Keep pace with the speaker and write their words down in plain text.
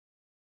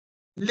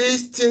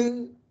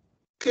listen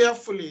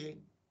carefully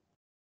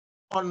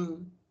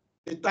on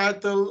the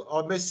title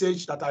or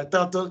message that I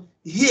titled,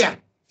 Hear,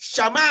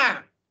 Shema,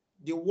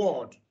 the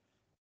word.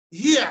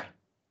 Hear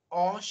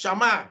or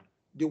Shema,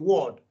 the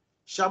word.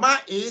 Shema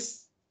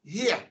is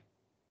hear.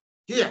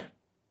 Hear.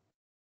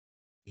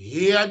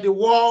 Hear the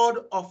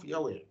word of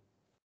Yahweh.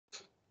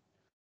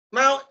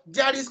 Now,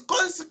 there is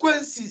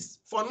consequences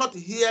for not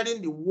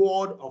hearing the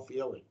word of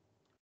Yahweh.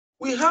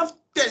 We have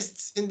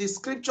texts in the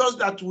scriptures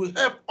that will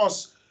help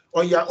us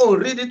on your own.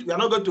 Read it. We are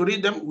not going to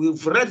read them.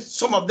 We've read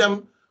some of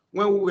them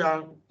when we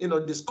are,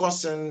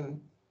 discussing,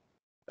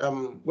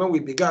 when we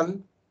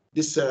began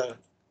this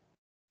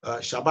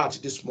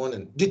Shabbat this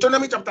morning.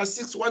 Deuteronomy chapter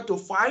 6,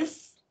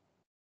 1-5.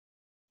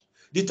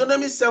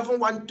 Deuteronomy 7,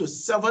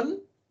 1-7.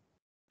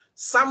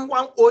 Psalm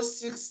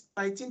 106,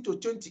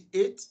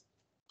 19-28.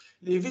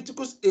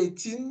 Leviticus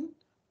 18,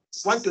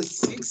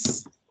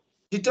 1-6.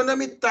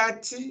 Deuteronomy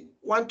 30,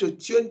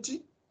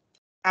 1-20.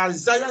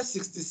 Isaiah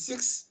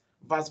 66,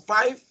 verse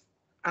 5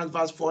 and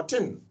verse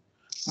 14.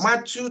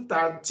 Matthew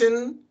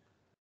 13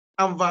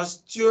 and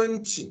verse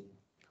 20.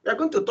 We are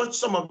going to touch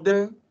some of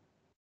them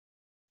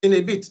in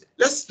a bit.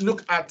 Let's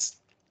look at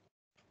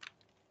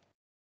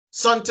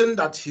something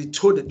that he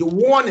told them, the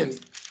warning,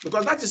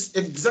 because that is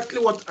exactly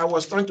what I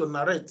was trying to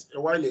narrate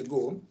a while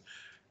ago.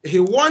 He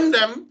warned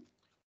them,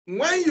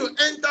 when you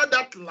enter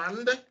that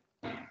land,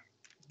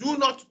 do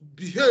not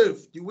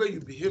behave the way you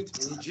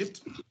behaved in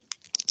Egypt.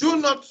 Do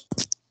not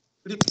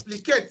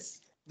replicate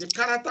the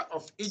character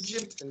of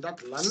Egypt in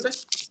that land,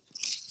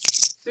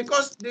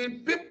 because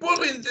the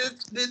people in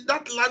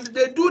that land,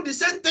 they do the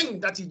same thing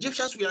that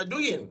Egyptians were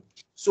doing.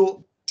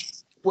 So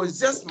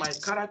possess my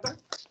character,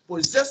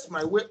 possess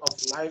my way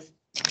of life,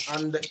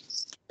 and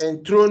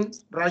enthrone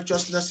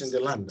righteousness in the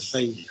land.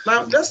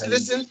 Now let's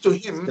listen to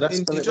him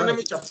in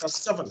Deuteronomy chapter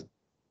 7.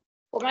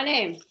 For my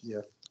name.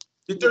 Yeah.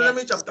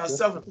 Deuteronomy chapter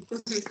 7.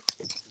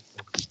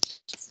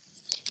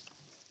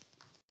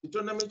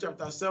 Deuteronomy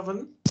chapter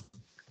 7.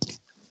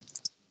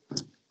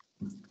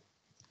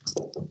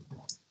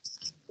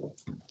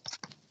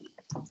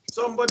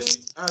 Somebody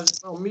has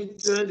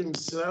unmuted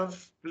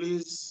himself.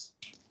 Please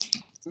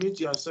mute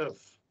yourself.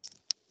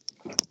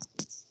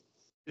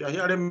 You are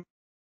hearing me?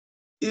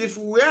 If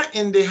we're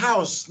in the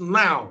house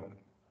now,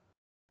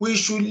 we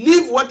should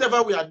leave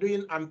whatever we are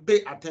doing and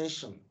pay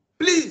attention.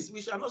 Please,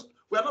 we are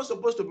not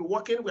supposed to be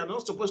working. We are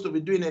not supposed to be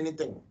doing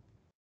anything.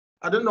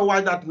 I don't know why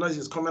that noise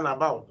is coming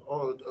about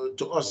or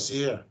to us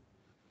here.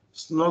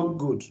 It's not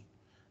good.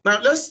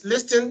 Now let's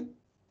listen.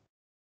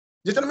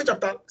 Deuteronomy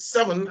chapter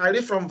 7, I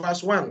read from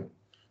verse 1.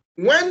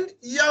 When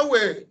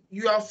Yahweh,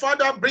 your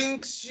father,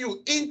 brings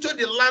you into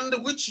the land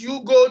which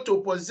you go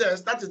to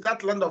possess, that is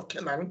that land of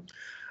Canaan,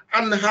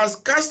 and has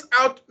cast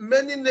out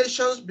many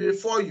nations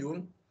before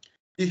you,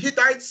 the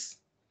Hittites,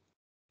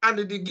 and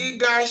the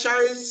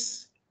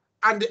Girgashites,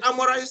 and the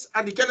Amorites,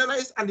 and the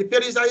Canaanites, and the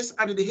Perizzites,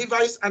 and the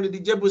Hivites, and the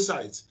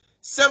Jebusites,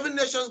 7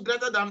 nations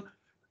greater than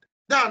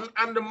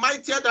and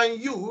mightier than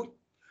you,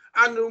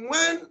 and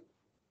when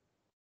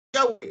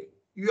Yahweh,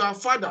 your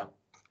father,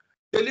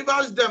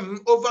 delivers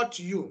them over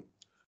to you,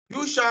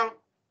 you shall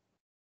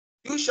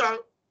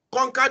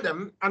conquer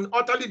them and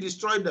utterly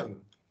destroy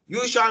them.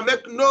 You shall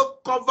make no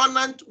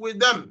covenant with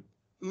them,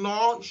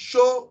 nor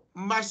show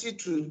mercy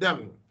to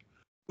them,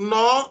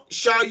 nor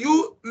shall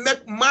you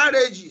make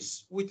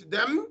marriages with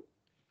them.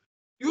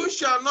 You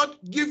shall not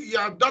give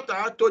your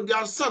daughter to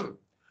their son,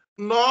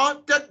 nor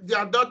take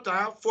their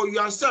daughter for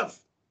yourself,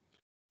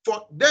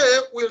 for they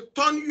will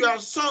turn your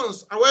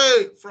sons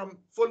away from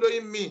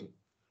following me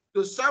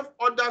to serve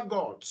other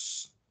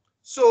gods.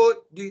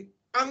 So the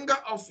anger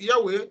of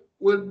Yahweh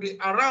will be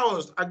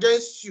aroused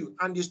against you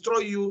and destroy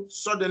you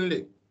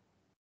suddenly.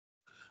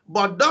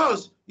 But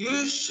thus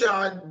you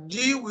shall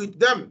deal with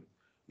them.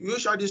 You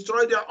shall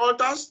destroy their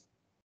altars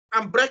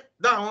and break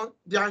down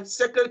their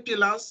sacred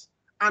pillars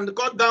and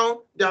cut down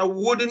their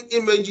wooden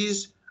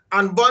images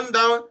and burn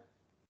down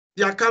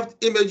their carved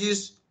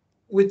images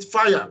with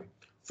fire.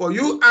 For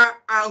you are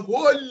a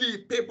holy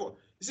people.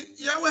 You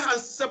see, Yahweh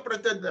has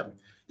separated them.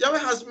 Yahweh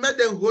has made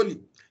them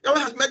holy. Yahweh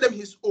has made them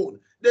his own.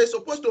 They're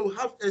supposed to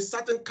have a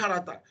certain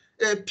character,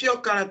 a pure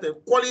character,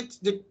 quality,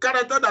 the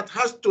character that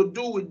has to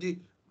do with the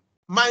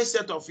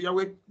mindset of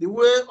Yahweh, the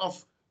way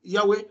of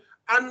Yahweh,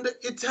 and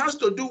it has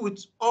to do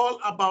with all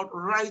about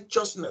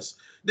righteousness.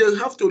 They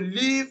have to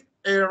live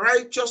a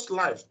righteous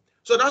life.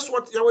 So that's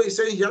what Yahweh is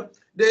saying here.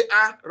 They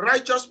are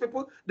righteous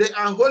people. They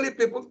are holy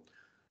people.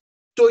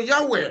 To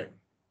Yahweh,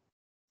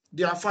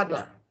 their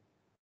father,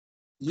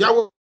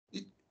 Yahweh,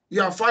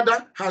 your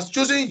father has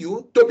chosen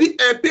you to be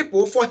a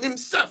people for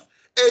himself,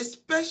 a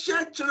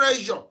special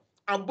treasure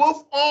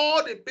above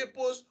all the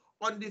peoples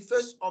on the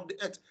face of the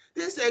earth.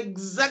 This is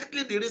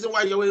exactly the reason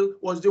why Yahweh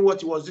was doing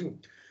what he was doing.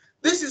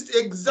 This is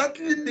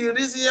exactly the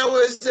reason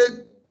Yahweh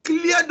said,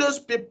 clear those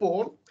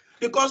people,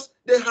 because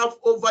they have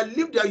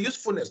overlived their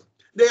usefulness.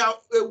 They are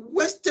a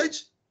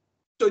wastage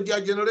to their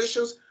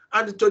generations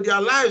and to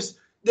their lives.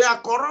 They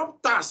are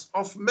corrupters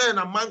of men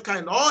and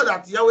mankind, all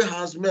that Yahweh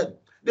has made.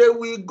 They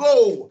will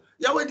go.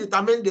 Yahweh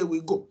determined they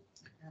will go.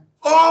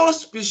 All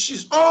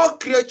species, all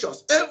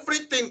creatures,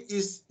 everything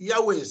is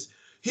Yahweh's.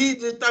 He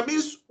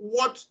determines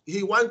what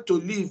he wants to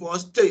live or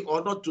stay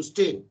or not to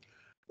stay.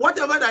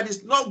 Whatever that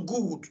is not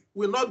good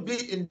will not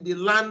be in the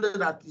land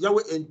that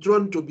Yahweh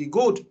enthroned to be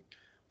good.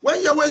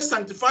 When Yahweh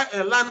sanctify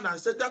a land and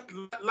said that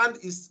land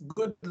is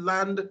good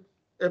land,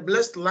 a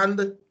blessed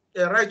land,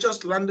 a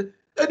righteous land,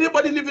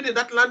 anybody living in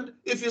that land,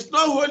 if it's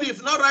not holy,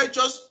 if not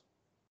righteous,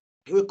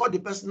 he will cut the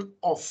person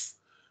off.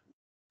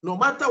 No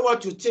matter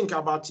what you think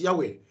about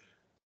Yahweh,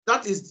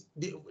 that is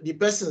the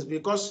person's,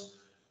 because,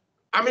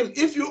 I mean,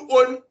 if you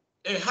own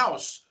a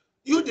house,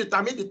 you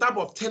determine the type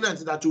of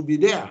tenant that will be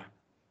there.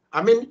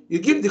 I mean, you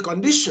give the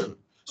condition.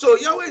 So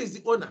Yahweh is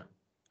the owner.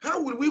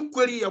 How will we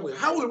query Yahweh?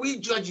 How will we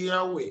judge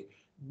Yahweh?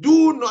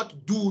 Do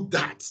not do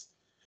that,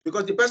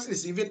 because the person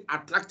is even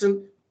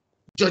attracting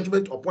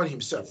judgment upon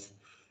himself.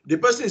 The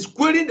person is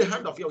querying the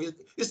hand of Yahweh.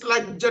 It's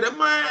like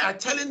Jeremiah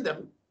telling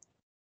them,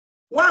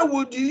 why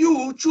would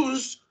you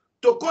choose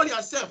to call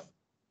yourself,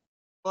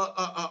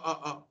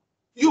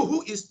 you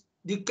who is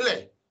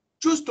declared,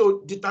 choose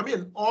to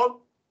determine or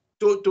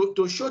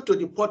to show to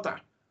the potter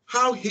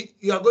how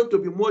you are going to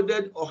be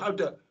molded or how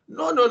to.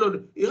 No.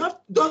 You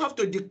don't have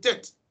to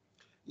dictate.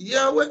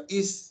 Yahweh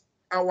is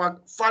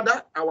our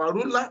father, our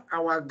ruler,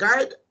 our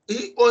guide.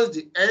 He owns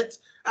the earth,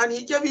 and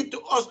he gave it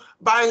to us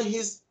by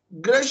his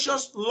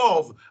gracious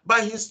love,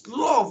 by his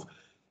love,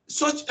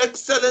 such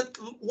excellent,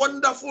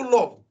 wonderful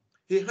love.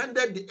 He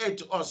handed the earth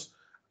to us.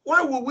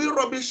 Why would we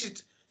rubbish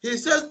it? He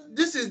says,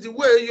 this is the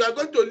way you are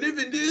going to live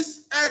in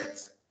this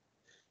earth.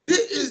 He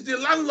is the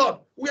landlord.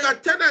 We are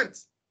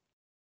tenants.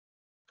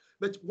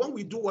 But when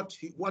we do what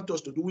he wants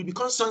us to do, we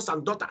become sons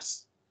and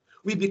daughters.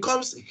 We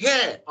become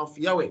heir of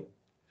Yahweh.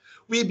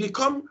 We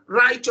become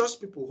righteous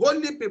people,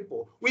 holy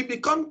people. We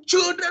become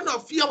children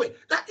of Yahweh.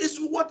 That is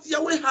what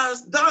Yahweh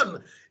has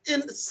done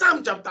in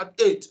Psalm chapter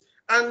 8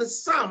 and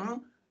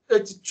Psalm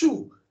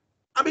 82.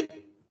 I mean,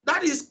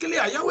 that is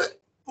clear. Yahweh,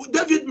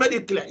 David made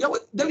it clear.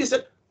 David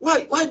said,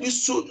 why do you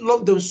so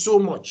love them so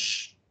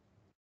much?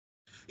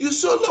 You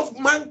so love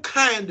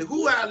mankind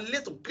who are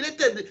little,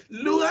 created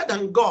lower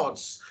than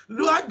gods,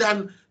 lower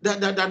than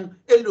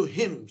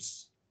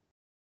Elohims.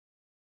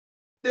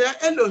 They are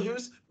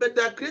Elohims, but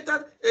they are created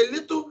a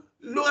little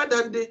lower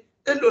than the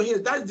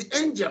Elohims. That's the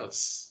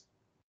angels.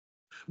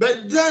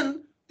 But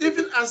then,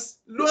 even as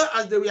lower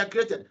as they were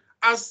created,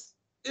 as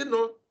you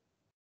know,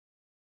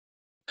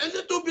 a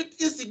little bit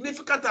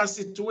insignificant as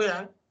it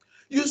were,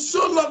 you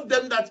so love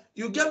them that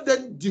you gave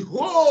them the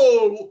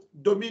whole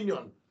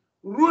dominion,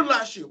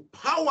 rulership,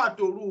 power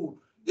to rule,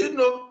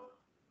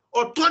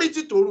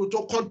 authority to rule,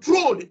 to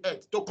control the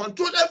earth, to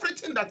control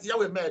everything that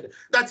Yahweh made.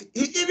 That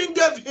he even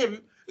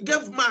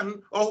gave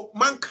man or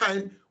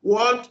mankind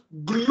what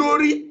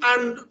glory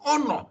and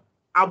honor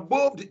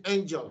above the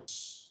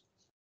angels.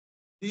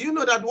 Do you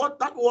know that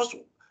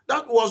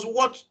that was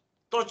what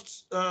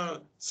touched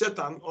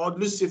Satan or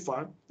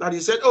Lucifer, that he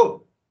said,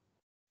 oh,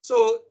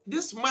 so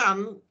this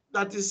man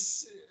that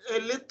is a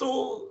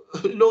little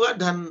lower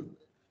than,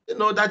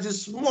 that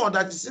is small,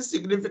 that is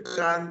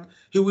insignificant,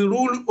 he will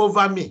rule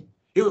over me.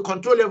 He will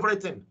control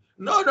everything.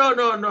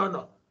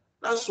 No.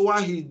 That's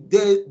why he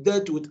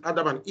dealt with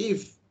Adam and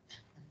Eve.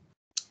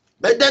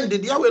 But then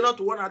did Yahweh not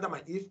warn Adam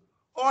and Eve?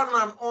 On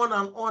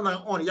and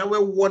on. Yahweh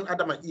warned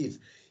Adam and Eve.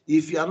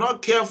 If you are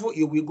not careful,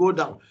 you will go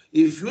down.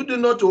 If you do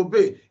not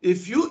obey,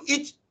 if you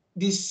eat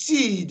the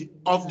seed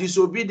of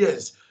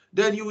disobedience,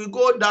 then you will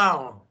go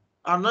down.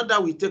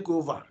 Another will take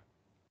over.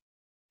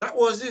 That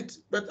was it.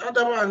 But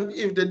Adam and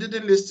Eve, they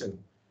didn't listen.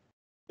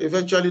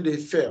 Eventually, they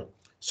fell.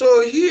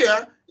 So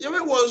here,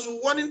 Yahweh was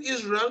warning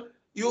Israel,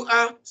 you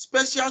are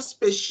special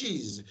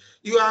species.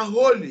 You are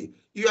holy.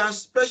 You are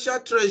special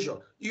treasure.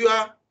 You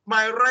are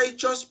my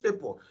righteous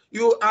people.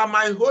 You are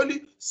my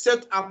holy,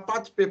 set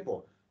apart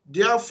people.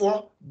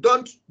 Therefore,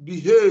 don't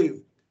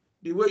behave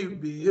the way you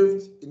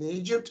behaved in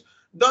Egypt.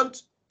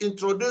 Don't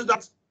introduce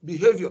that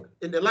behavior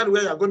in the land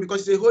where you are going,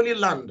 because it's a holy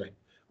land.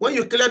 When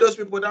you clear those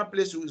people, that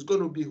place is going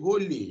to be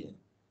holy.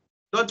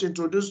 Don't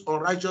introduce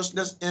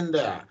unrighteousness in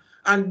there.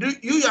 And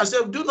you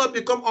yourself do not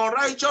become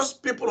unrighteous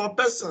people or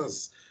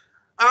persons.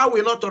 I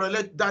will not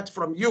tolerate that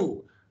from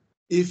you.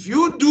 If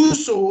you do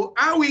so,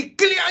 I will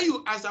clear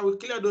you as I will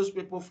clear those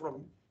people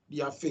from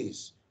their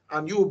face,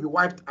 and you will be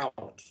wiped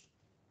out.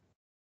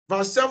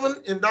 Verse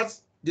 7 in that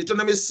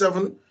Deuteronomy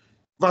 7,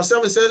 verse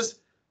 7 says,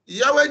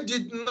 Yahweh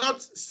did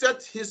not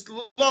set his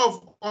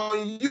love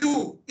on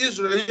you,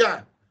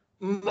 Israel,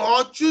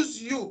 nor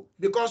choose you,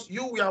 because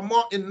you were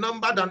more in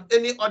number than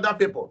any other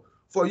people,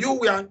 for you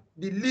were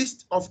the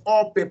least of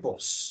all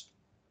peoples.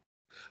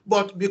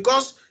 But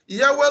because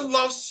Yahweh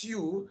loves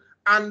you,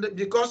 and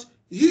because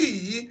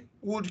he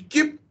would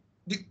keep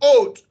the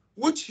oath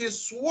which he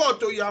swore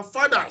to your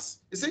fathers.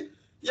 You see,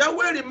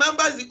 Yahweh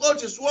remembers the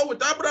oath he swore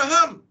with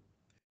Abraham.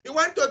 He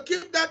wants to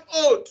keep that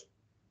oath.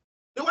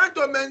 He wants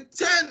to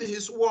maintain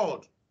his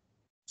word.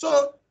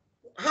 So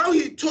how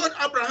he told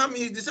Abraham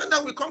his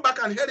descendants will come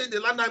back and inherit the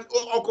land and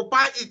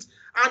occupy it,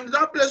 and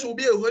that place will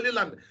be a holy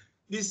land.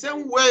 The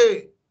same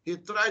way he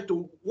tried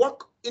to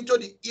walk into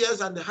the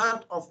ears and the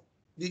heart of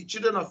the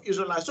children of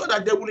Israel so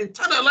that they will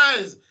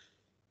internalize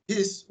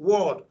his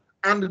word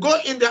and go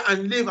in there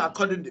and live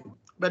accordingly.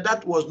 But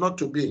that was not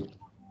to be.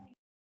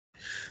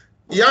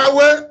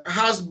 Yahweh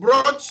has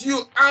brought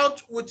you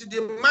out with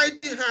the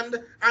mighty hand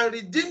and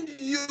redeemed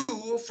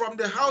you from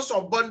the house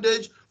of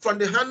bondage, from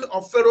the hand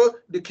of Pharaoh,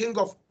 the king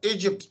of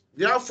Egypt.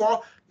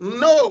 Therefore,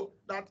 know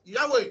that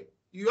Yahweh,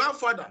 your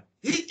Father,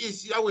 he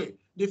is Yahweh,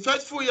 the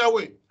faithful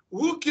Yahweh,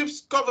 who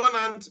keeps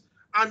covenant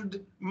and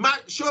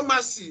show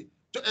mercy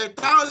to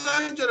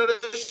 1,000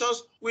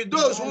 generations with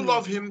those who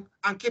love him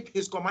and keep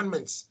his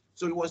commandments.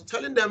 So he was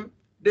telling them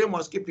they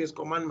must keep his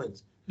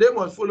commandments. They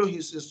must follow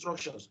his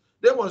instructions.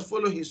 They must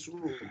follow his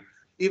rule.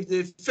 If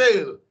they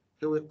fail,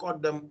 he will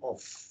cut them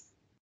off.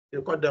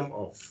 He'll cut them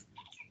off.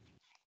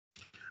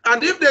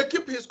 And if they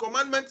keep his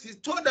commandments, he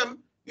told them,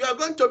 you are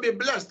going to be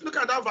blessed. Look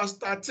at that verse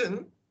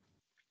 13.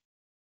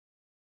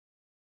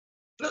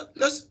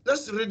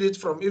 Let's read it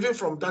even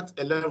from that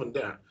 11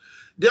 there.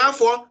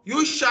 Therefore,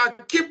 you shall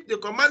keep the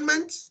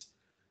commandments,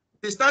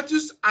 the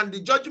statutes, and the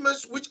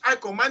judgments which I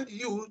command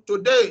you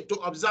today to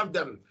observe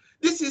them.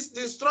 This is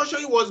the instruction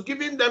he was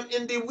giving them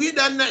in the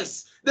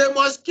wilderness. They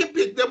must keep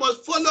it, they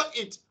must follow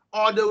it,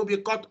 or they will be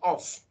cut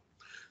off.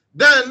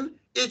 Then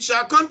it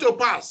shall come to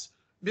pass,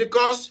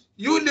 because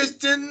you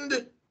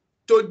listened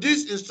to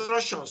these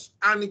instructions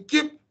and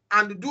keep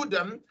and do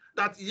them,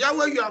 that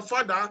Yahweh your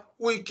Father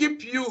will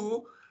keep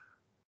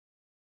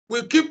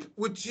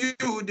with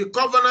you the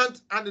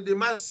covenant and the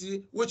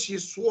mercy which he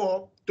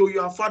swore to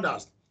your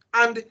fathers.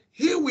 And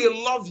he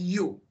will love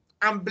you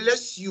and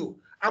bless you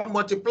and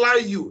multiply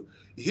you.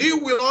 He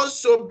will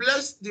also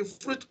bless the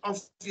fruit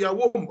of your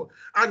womb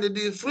and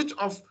the fruit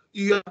of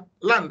your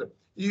land,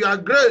 your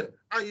grain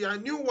and your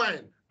new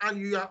wine and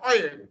your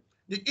oil,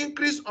 the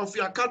increase of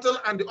your cattle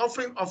and the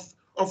offering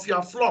of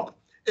your flock,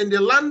 in the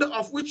land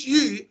of which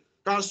he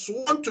has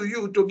sworn to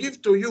you to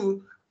give to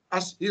you,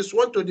 as he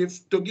sworn to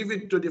give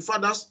it to the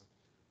fathers.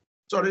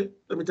 Sorry,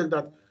 let me take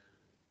that.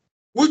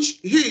 Which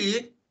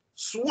he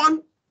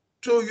sworn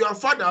to your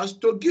fathers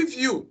to give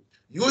you.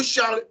 You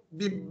shall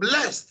be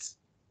blessed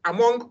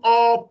among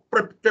all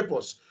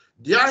peoples.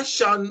 There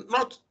shall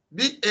not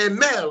be a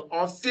male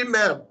or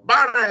female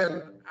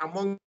barren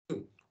among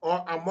you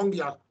or among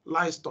your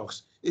livestock.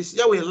 Is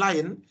Yahweh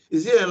lying?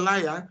 Is he a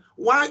liar?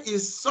 Why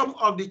is some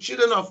of the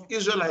children of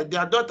Israel,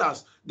 their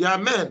daughters, their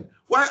men,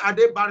 why are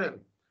they barren?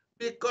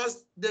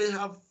 Because they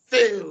have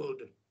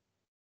failed.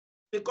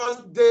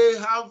 Because they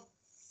have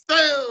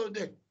failed.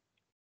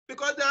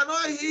 Because they are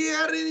not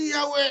hearing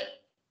Yahweh.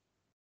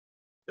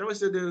 Yahweh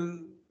said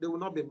they will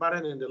not be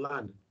barren in the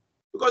land.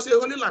 Because it's a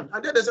holy land,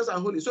 and they are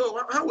holy. So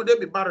how would they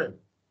be barren?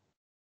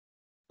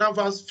 Now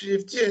verse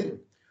 15.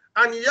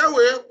 And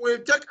Yahweh will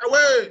take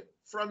away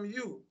from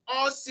you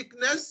all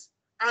sickness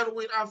and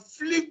will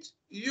afflict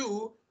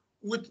you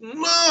with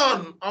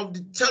none of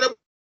the terrible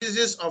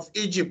diseases of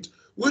Egypt,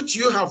 which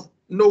you have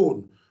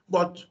known,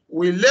 but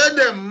will lay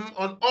them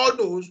on all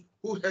those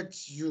who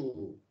hate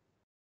you.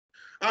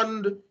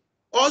 And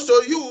also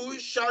you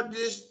shall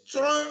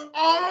destroy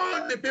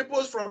all the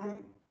peoples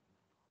from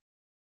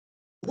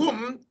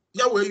whom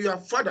Yahweh your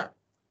Father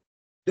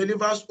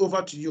delivers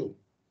over to you.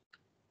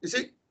 You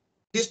see,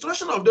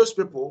 destruction of those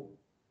people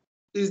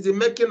is the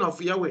making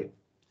of Yahweh.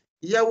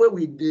 Yahweh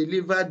will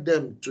deliver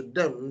them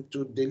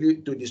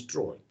to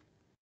destroy.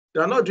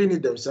 They are not doing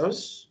it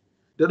themselves.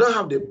 They don't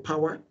have the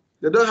power.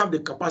 They don't have the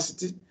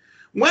capacity.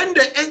 When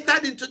they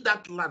entered into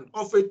that land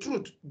of a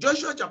truth,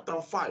 Joshua chapter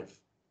 5,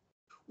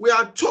 we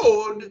are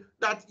told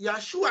that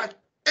Yeshua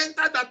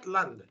entered that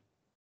land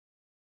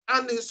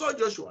and he saw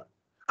Joshua.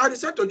 And he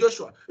said to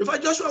Joshua,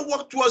 Joshua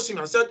walked towards him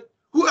and said,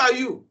 who are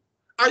you?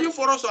 Are you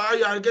for us or are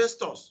you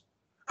against us?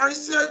 And he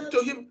said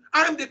to him,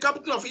 I am the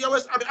captain of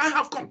Yahweh's army. I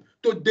have come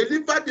to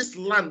deliver this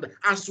land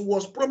as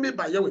was promised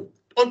by Yahweh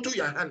unto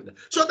your hand.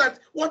 So that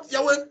what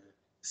Yahweh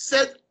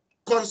said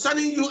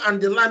concerning you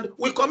and the land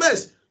will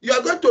commence. You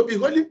are going to be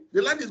holy.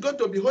 The land is going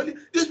to be holy.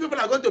 These people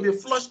are going to be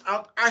flushed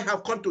out. I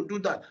have come to do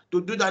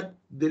that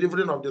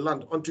delivering of the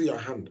land unto your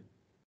hand.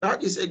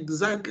 That is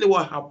exactly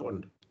what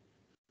happened.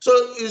 So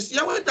it's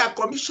Yahweh that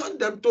commissioned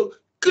them to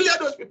clear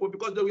those people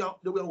because they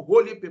were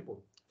holy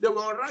people. They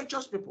were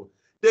righteous people.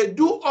 They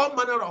do all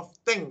manner of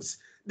things.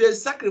 They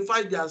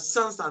sacrifice their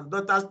sons and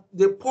daughters.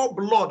 They pour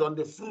blood on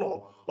the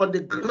floor, on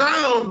the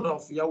ground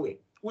of Yahweh,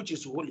 which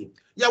is holy.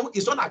 Yahweh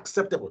is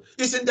unacceptable.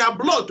 It's in their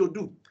blood to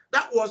do.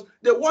 That was,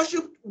 they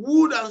worship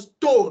wood and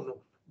stone.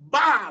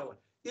 Baal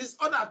is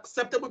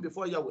unacceptable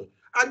before Yahweh.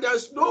 And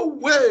there's no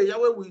way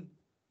Yahweh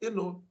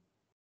will,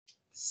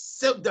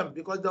 save them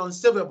because they're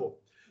unsavable.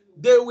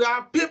 They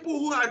were people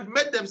who had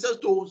made themselves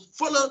to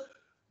follow.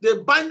 They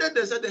binded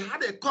themselves. They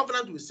had a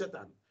covenant with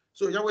Satan.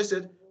 So Yahweh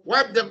said,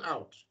 wipe them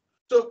out.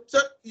 So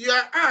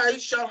your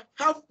eyes shall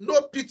have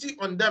no pity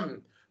on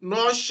them,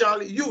 nor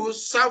shall you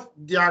serve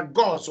their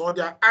gods or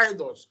their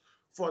idols,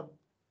 for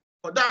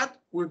that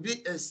will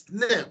be a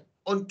snare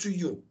unto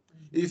you.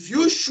 If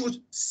you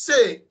should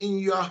say in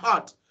your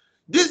heart,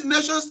 these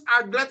nations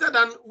are greater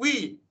than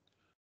we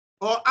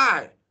or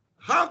I,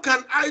 how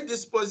can I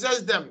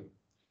dispossess them?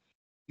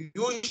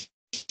 You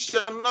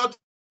shall not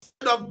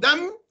of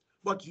them,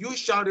 but you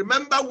shall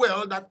remember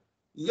well that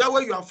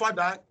Yahweh your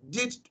father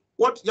did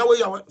what Yahweh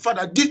your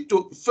father did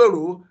to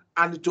Pharaoh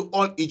and to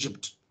all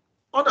Egypt.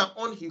 On and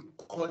on he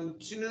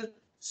continued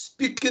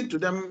speaking to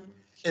them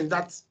in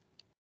that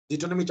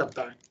Deuteronomy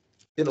chapter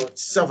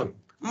 7.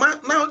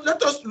 Now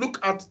let us look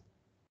at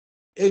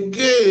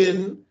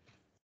again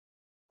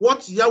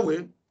what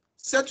Yahweh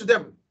said to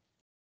them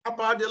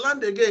about the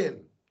land again.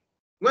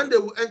 When they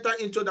will enter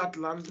into that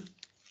land,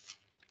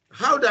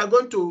 how they are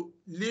going to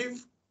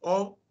live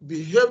or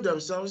behave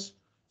themselves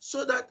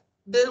so that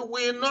they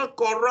will not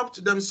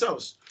corrupt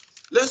themselves.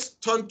 Let's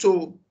turn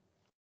to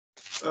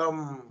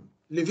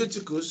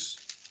Leviticus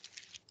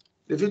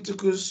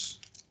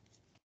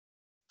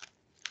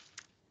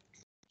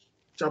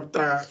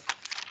chapter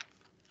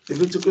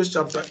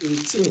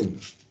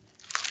 18.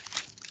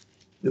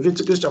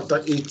 Leviticus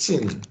chapter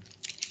 18.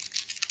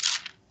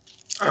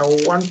 I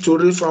want to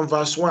read from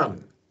verse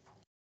 1.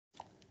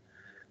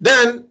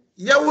 Then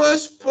Yahweh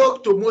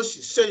spoke to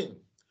Moses, saying,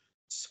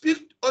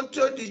 Speak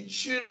unto the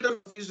children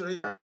of Israel,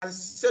 and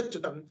said to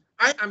them,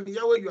 I am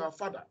Yahweh your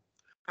father,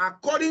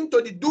 according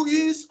to the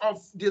doings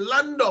of the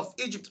land of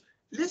Egypt.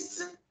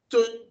 Listen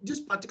to this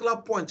particular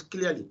point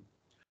clearly.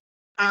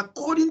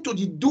 According to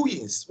the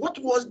doings. What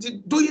was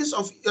the doings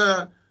of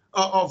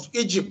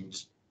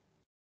Egypt?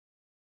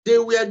 They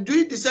were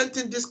doing the same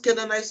thing these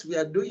Canaanites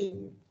were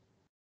doing.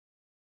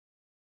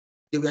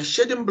 They were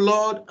shedding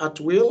blood at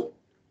will.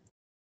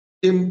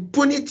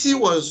 Impunity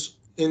was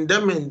in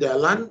them in their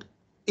land.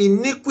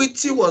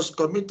 Iniquity was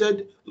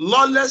committed.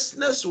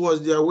 Lawlessness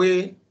was their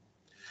way.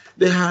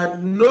 They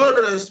had no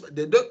respect.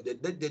 They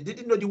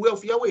didn't know the way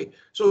of Yahweh.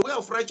 So the way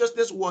of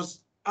righteousness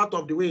was out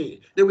of the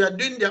way. They were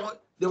doing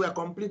they were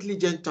completely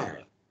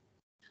Gentile.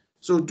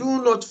 So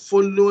do not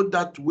follow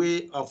that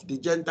way of the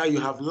Gentile you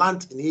have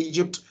learned in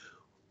Egypt.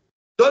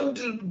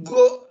 Don't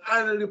go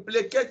and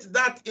replicate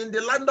that in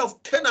the land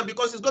of Canaan,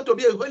 because it's going to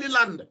be a holy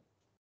land.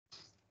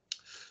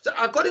 So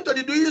according to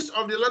the doings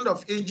of the land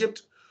of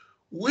Egypt,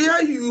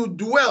 where you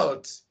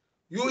dwelt,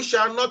 you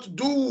shall not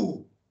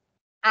do.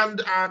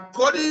 And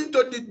according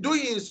to the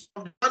doings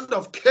of the land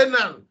of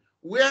Canaan,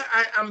 where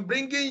I am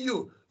bringing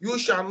you, you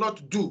shall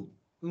not do,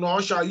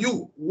 nor shall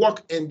you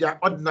walk in their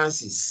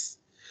ordinances.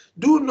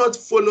 Do not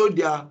follow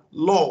their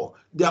law,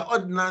 their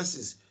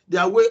ordinances,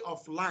 their way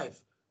of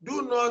life.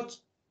 Do not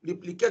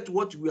replicate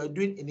what we are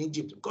doing in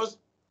Egypt, because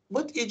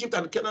both Egypt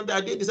and Canaan, they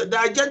are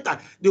Gentile.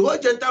 The whole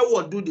Gentile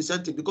world do the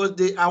same thing because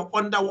they are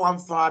under one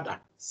father,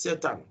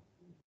 Satan.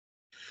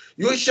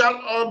 You shall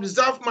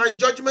observe my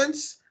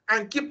judgments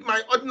and keep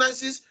my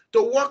ordinances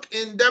to walk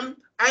in them.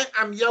 I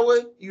am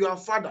Yahweh, your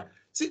father.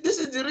 See, this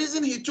is the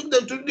reason he took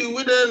them to the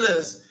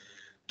wilderness,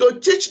 to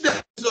teach them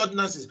his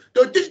ordinances,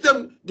 to teach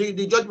them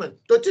the judgment,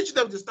 to teach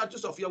them the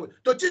statutes of Yahweh,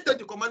 to teach them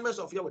the commandments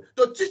of Yahweh,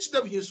 to teach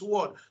them his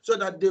word, so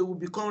that they will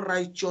become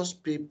righteous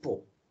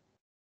people.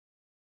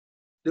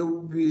 They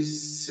will be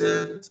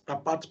set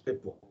apart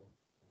people.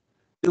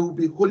 They will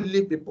be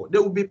holy people. They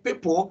will be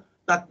people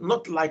that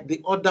not like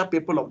the other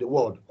people of the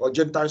world or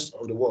Gentiles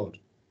of the world.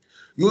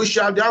 You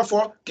shall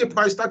therefore keep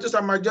my statutes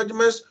and my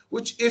judgments,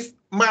 which if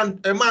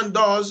a man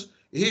does,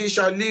 he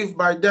shall live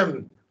by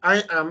them.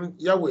 I am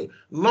Yahweh.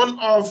 None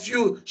of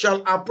you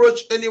shall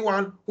approach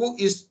anyone who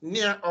is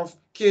near of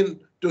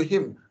kin to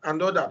him,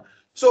 and all that.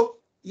 So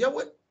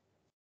Yahweh,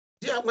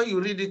 yeah, when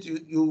you read it,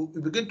 you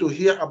begin to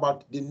hear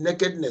about the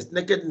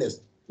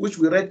nakedness, which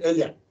we read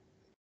earlier.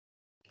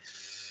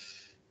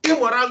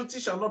 Immorality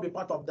shall not be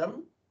part of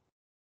them.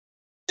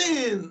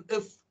 Sin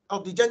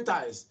of the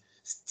Gentiles,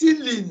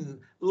 stealing,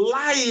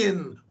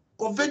 lying,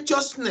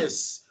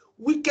 covetousness,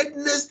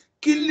 wickedness,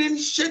 killing,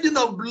 shedding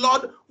of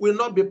blood will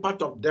not be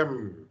part of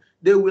them.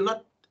 They will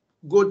not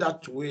go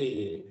that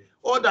way.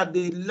 All that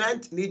they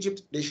learned in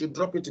Egypt, they should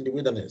drop it in the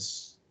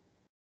wilderness.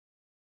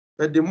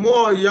 But the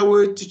more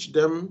Yahweh teach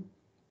them,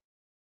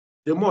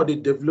 the more they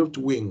developed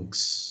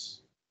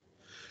wings.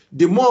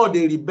 The more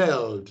they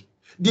rebelled,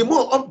 the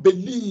more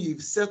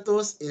unbelief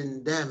settles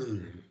in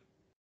them.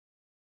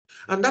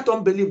 And that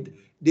unbelief,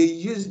 they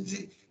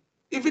used,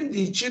 even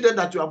the children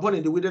that were born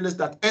in the wilderness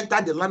that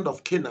entered the land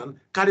of Canaan,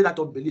 carry that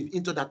unbelief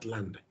into that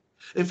land.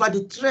 In fact,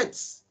 the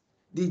threats,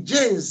 the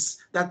genes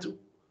that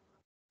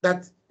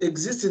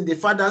exist in the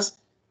fathers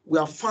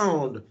were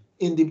found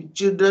in the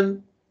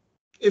children.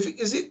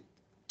 Is it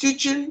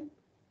teaching,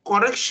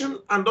 correction,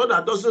 and all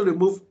that doesn't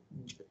remove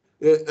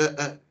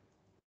the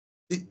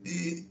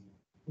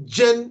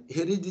gene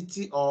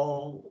heredity,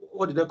 or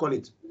what did they call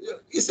it?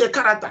 It's a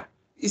character.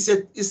 It's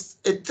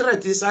a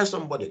trait inside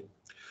somebody.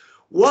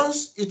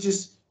 Once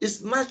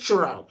it's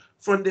natural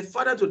from the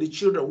father to the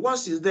children.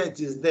 Once it's there, it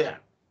is there.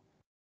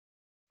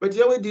 But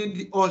Yahweh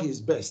did all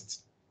his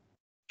best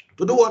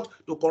to do what?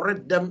 To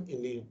correct them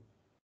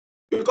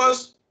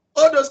because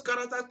all those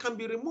characters can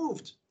be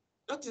removed.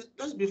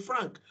 Let's be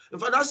frank. In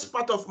fact, that's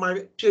part of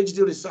my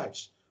PhD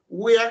research,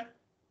 where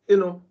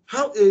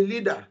how a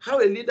leader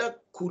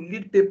could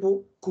lead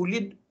people, could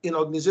lead an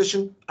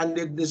organization, and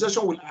the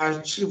organization will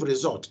achieve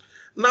result.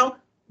 Now,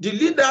 the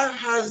leader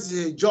has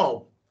a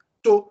job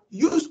to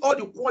use all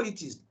the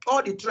qualities,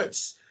 all the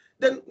traits.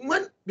 Then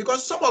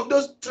because some of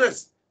those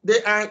traits,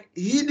 they are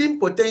hidden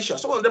potential.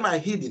 Some of them are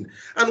hidden.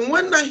 And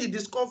when he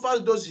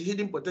discovers those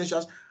hidden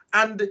potentials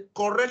and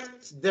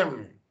corrects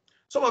them,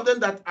 some of them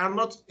that are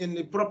not in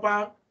the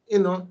proper,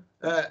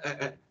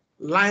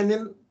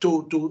 lining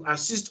to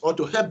assist or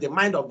to help the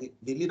mind of the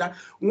leader,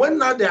 when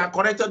now they are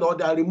corrected or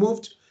they are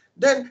removed,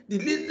 then the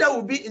leader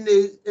will be in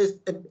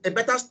a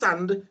better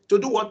stand to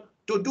do what?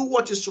 To do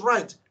what is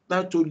right,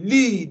 now to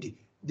lead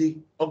the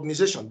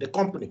organization, the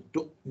company,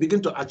 to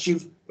begin to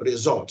achieve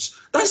results.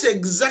 That's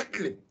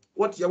exactly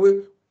what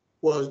Yahweh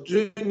was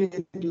doing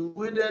in the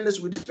wilderness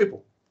with these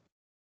people.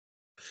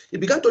 He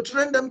began to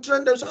train them, so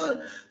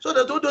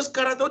that all those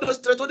characters, all those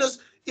traits, all those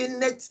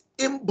innate,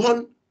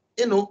 inborn,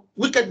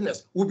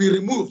 wickedness will be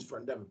removed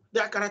from them.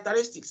 Their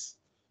characteristics,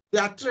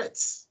 their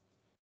traits.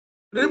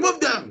 Remove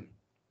them,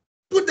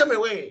 put them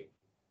away.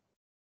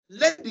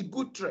 Let the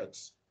good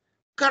traits,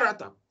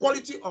 character,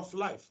 quality of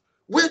life,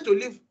 way to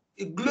live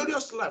a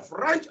glorious life,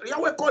 right?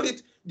 Yahweh call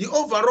it, the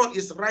overall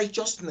is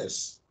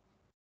righteousness.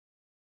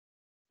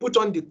 Put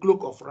on the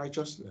cloak of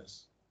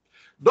righteousness.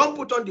 Don't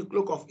put on the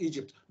cloak of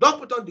Egypt. Don't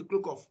put on the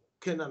cloak of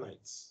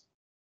Canaanites.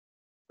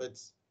 But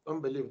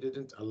unbelief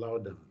didn't allow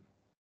them.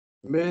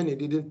 Many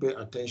didn't pay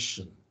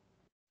attention.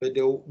 But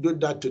they will do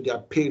that to their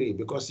peril,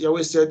 because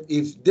Yahweh said,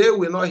 if they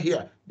will not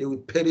hear, they will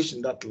perish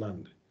in that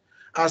land.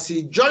 As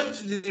he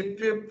judged the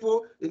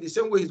people, in the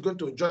same way he's going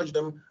to judge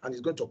them and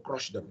he's going to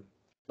crush them.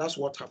 That's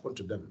what happened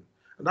to them.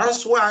 And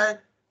that's why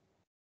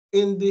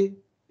in the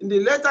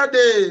later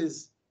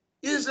days,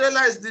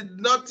 Israelites did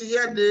not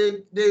hear.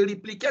 They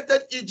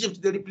replicated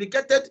Egypt. They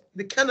replicated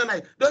the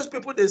Canaanites. Those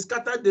people they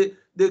scattered,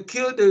 they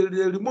killed, they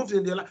removed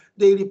in their life.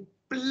 They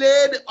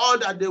replayed all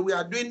that they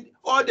were doing,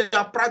 all their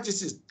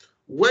practices,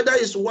 whether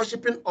it's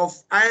worshiping of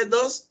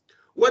idols,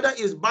 whether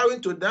it's bowing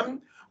to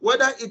them,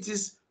 whether it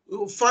is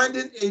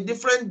finding a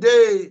different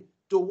day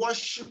to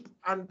worship,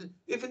 and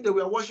even they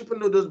were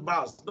worshiping all those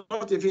bowls,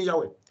 not even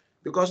Yahweh,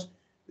 because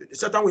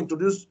Satan will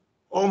introduce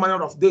all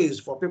manner of days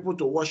for people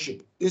to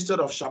worship instead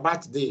of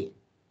Shabbat day.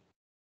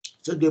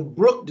 So they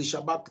broke the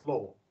Shabbat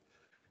law.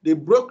 They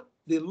broke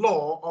the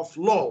law of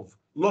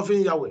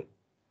loving Yahweh.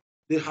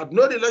 They had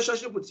no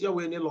relationship with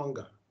Yahweh any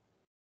longer.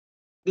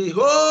 The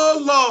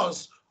whole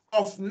laws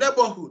of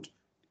neighborhood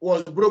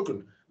was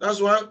broken.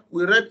 That's why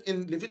we read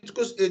in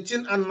Leviticus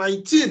 18 and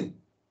 19,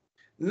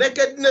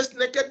 nakedness,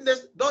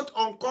 don't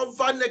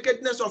uncover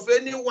nakedness of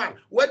anyone,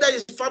 whether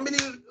it's family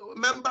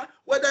member,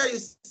 whether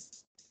it's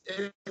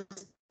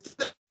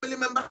family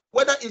member,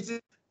 whether it's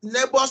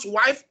neighbor's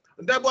wife,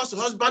 neighbor's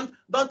husband,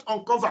 don't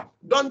uncover,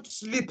 don't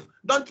sleep,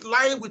 don't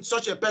lie with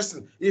such a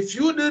person. If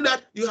you do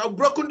that, you have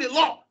broken the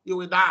law, you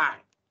will die.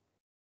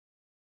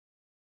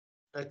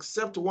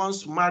 Except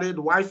one's married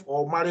wife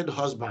or married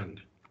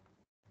husband.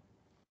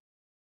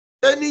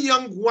 Any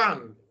young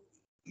one,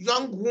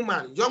 young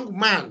woman, young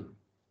man,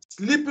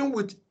 sleeping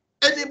with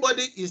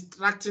anybody is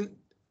attracting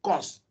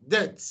cause,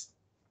 death.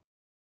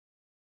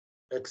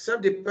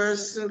 Except the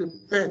person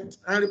repent.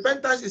 And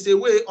repentance is a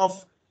way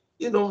of,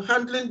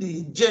 handling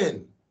the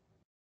gene,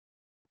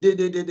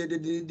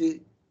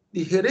 the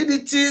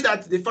heredity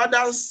that the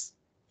fathers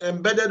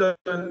embedded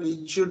on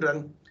the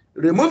children,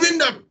 removing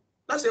them.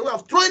 That's a way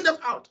of throwing them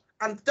out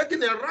and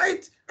taking a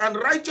right and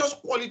righteous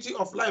quality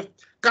of life,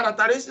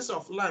 characteristics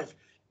of life,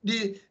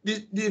 the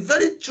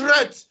very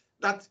trait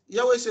that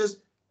Yahweh says,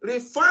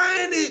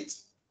 refine it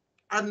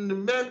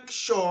and make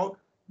sure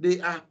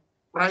they are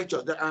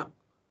righteous, they are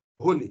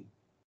holy,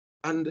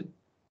 and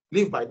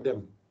live by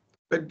them.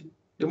 But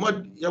the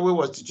more Yahweh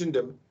was teaching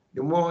them,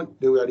 the more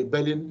they were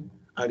rebelling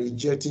and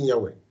rejecting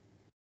Yahweh.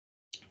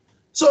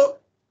 So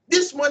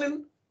this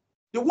morning,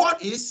 the word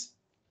is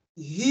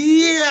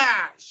hear,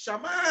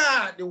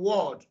 Shema, the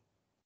word.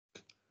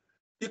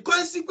 The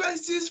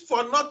consequences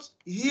for not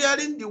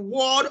hearing the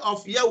word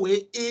of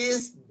Yahweh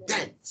is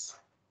death.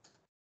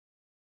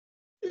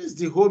 This is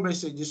the whole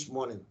message this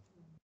morning.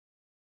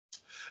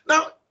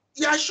 Now,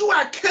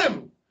 Yeshua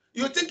came.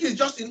 You think it's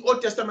just in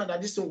Old Testament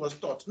that this thing was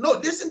taught. No,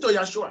 listen to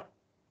Yeshua.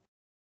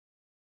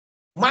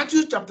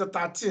 Matthew chapter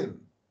 13.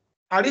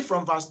 I read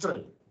from verse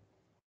 3.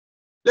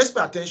 Let's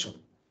pay attention.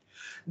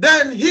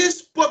 Then he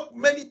spoke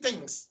many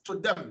things to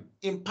them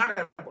in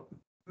parable.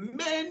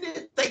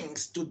 Many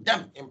things to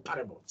them in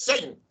parable,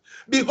 saying,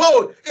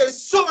 behold, a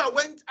sower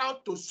went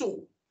out to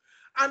sow.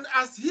 And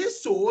as he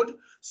sowed,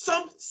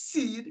 some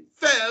seed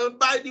fell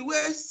by the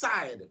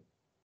wayside.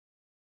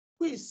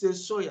 Who is a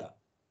sower?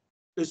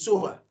 A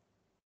sower.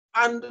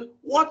 And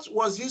what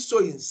was he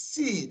sowing?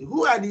 Seed.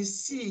 Who are the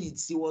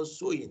seeds he was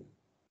sowing?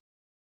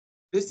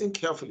 Listen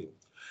carefully.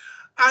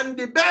 And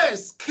the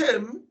birds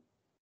came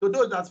to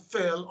those that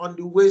fell on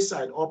the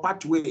wayside or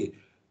pathway.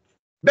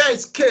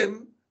 Birds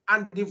came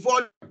and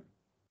devoured them.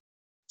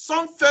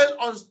 Some fell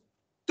on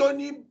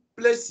stony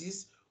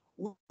places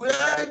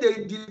where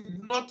they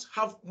did not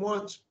have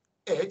much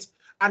earth,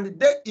 and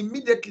they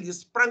immediately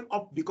sprang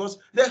up because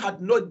they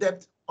had no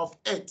depth of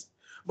earth.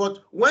 But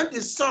when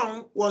the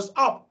sun was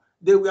up,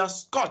 they were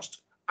scorched,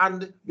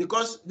 and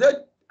because they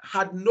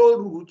had no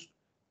root,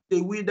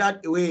 they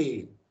withered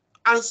away.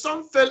 And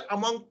some fell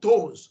among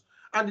thorns,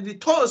 and the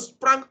thorns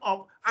sprang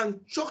up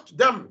and choked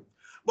them.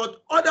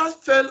 But others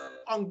fell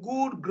on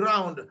good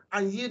ground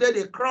and yielded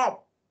a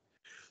crop.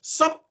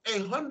 Some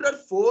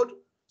 100-fold,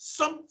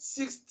 some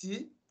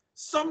 60,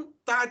 some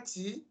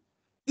 30.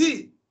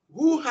 He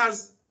who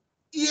has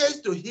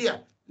ears to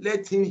hear,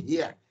 let him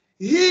hear.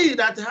 He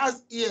that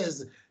has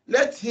ears,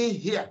 let him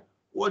hear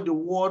what the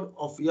word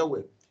of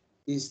Yahweh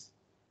is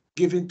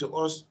giving to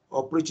us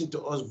or preaching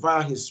to us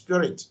via his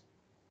spirit.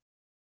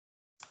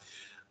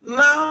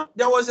 Now,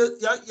 there was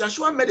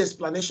Yeshua made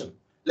explanation.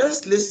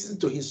 Let's listen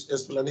to his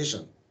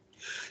explanation.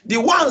 The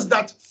ones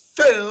that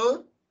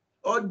fell,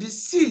 or the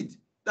seed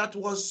that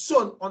was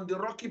sown on the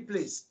rocky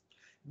place.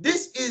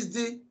 This is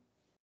the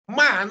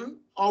man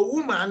or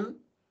woman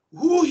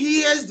who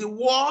hears the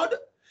word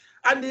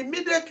and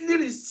immediately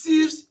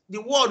receives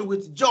the word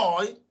with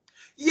joy,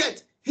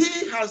 yet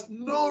he has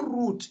no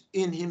root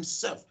in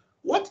himself.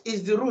 What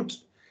is the root?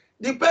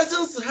 The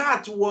person's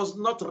heart was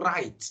not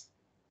right.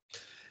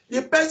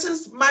 The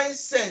person's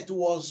mindset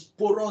was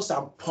porous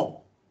and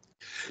poor.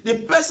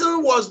 The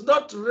person was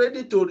not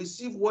ready to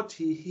receive what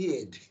he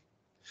heard.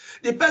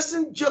 The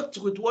person joked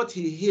with what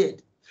he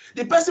heard.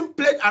 The person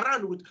played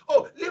around with,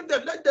 oh, leave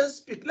them, let them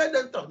speak, let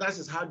them talk. That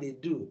is how they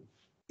do.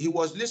 He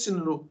was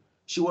listening,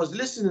 she was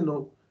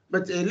listening,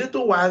 but a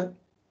little while,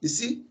 you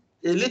see,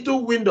 a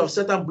little wind of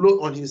Satan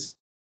blow on his,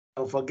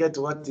 I forget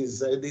what is,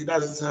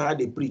 that's how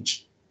they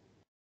preach.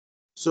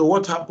 So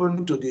what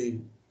happened to the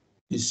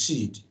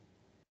seed?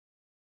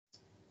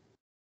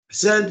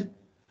 Said,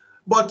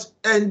 but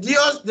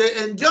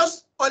they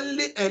endures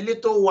only a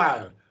little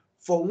while.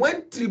 For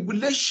when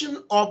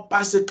tribulation or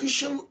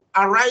persecution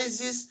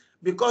arises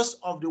because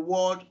of the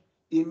word,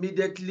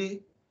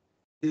 immediately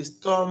he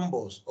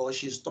stumbles or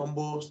she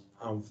stumbles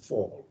and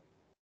falls.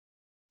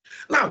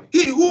 Now,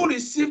 he who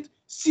received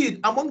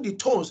seed among the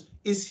thorns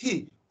is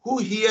he who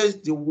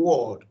hears the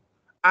word,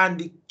 and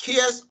the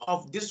cares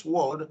of this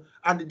world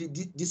and the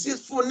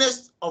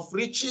deceitfulness of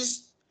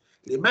riches.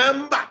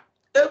 Remember,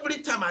 every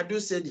time I do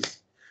say this,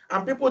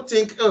 and people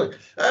think, oh,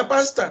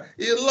 Pastor,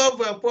 you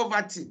love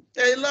poverty.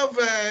 You love,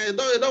 you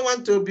don't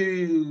want to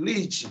be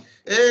rich.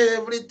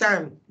 Every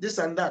time, this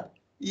and that.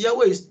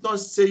 Yahweh is not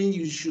saying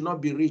you should not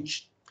be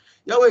rich.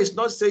 Yahweh is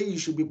not saying you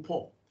should be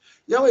poor.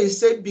 Yahweh is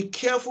saying be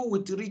careful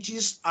with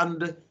riches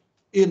and,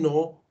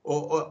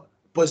 or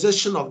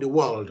possession of the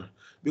world.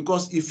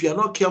 Because if you're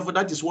not careful,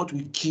 that is what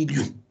will kill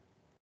you.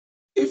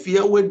 If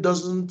Yahweh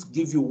doesn't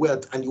give you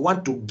wealth and you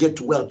want to get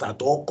wealth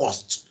at all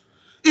costs,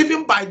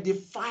 even by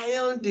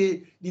defying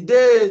the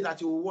day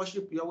that you will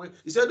worship Yahweh,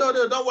 he said, no,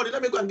 don't worry,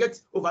 let me go and get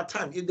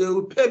overtime. If they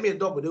will pay me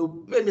double, they will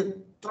pay me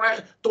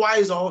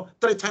twice or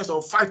 3 times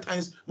or 5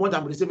 times more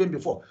than I'm receiving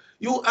before.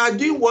 You are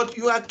doing what?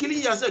 You are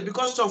killing yourself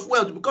because of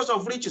wealth, because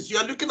of riches. You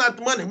are looking at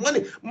money.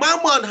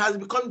 Mammon has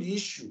become the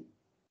issue.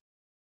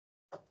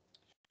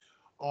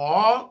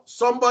 Or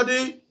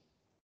somebody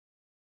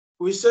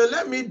will say,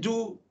 let me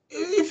do,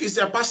 if it's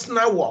a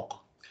personal work,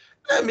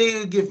 let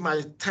me give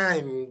my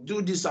time,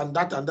 do this and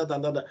that and that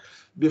and that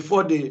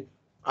before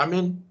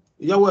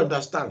Yahweh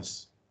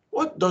understands.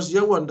 What does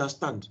Yahweh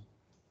understand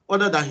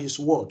other than his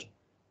word?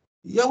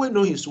 Yahweh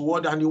knows his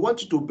word and he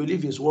wants you to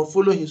believe his word,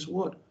 follow his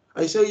word.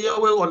 I say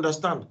Yahweh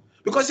understand.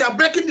 Because you are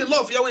breaking the law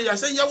of Yahweh. You are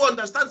saying Yahweh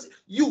understands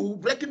you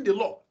breaking the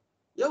law.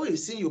 Yahweh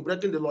is saying you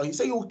breaking the law. He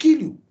said he will kill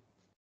you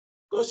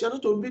because you are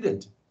not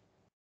obedient.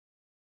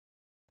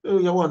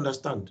 Yahweh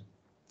understand.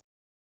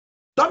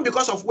 Don't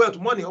because of wealth,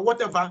 money, or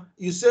whatever,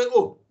 you say,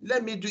 oh,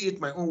 let me do it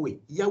my own way.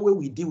 Yahweh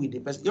will deal with the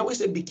person. Yahweh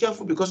said, be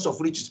careful because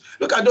of riches.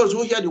 Look at those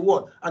who hear the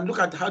word and look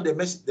at how they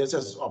mess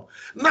themselves up.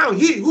 Now,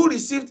 he who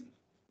received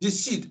the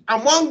seed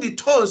among the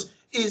thorns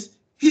is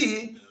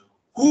he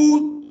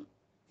who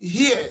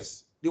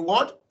hears the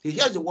word. He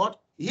hears the word.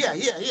 Hear.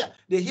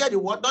 They hear the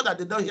word, not that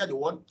they don't hear the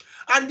word.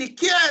 And the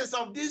cares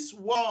of this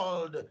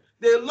world,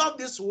 they love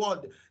this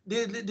world.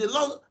 The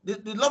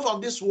love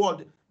of this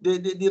world,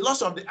 the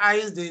loss of the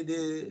eyes,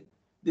 the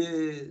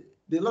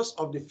loss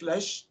of the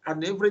flesh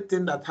and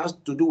everything that has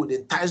to do with the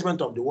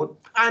enticement of the world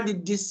and the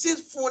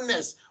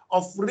deceitfulness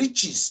of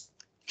riches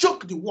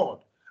choke the word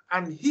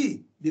and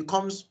he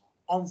becomes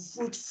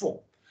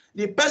unfruitful.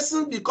 The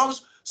person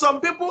becomes, some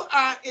people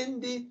are in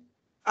the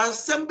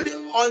assembly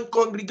or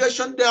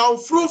congregation, they are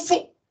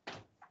unfruitful.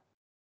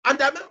 And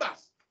their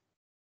members,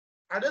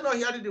 are they not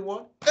hearing the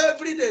word?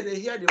 Every day they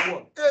hear the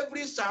word.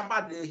 Every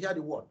Sabbath they hear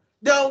the word.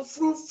 They are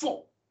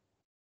unfruitful.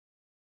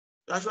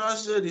 That's why I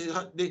said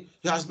he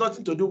has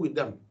nothing to do with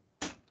them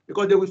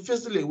because they will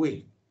fizzle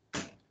away.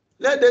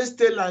 Let them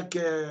stay like,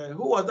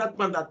 who was that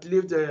man that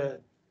lived,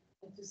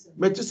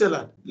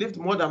 Methuselah, lived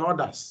more than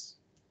others.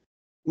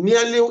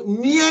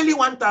 Nearly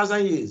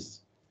 1,000 years.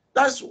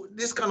 That's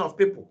this kind of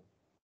people.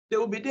 They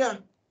will be there.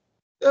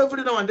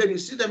 Every now and then you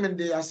see them in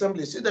the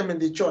assembly, see them in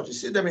the church, you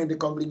see them in the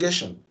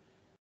congregation.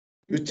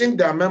 You think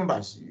they are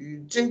members.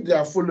 You think they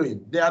are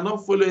following. They are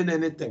not following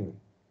anything.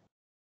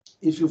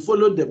 If you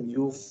follow them,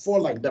 you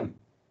fall like them.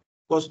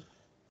 Because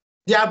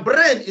their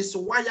brain is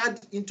wired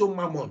into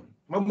mammon,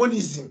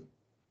 mammonism.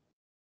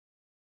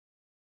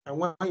 And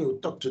when you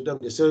talk to them,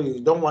 they say you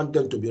don't want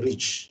them to be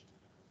rich.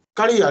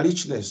 Carry your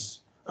richness,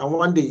 and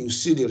one day you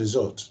see the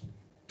result.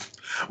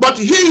 But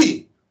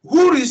he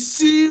who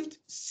received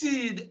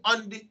seed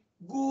on the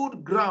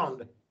good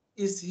ground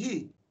is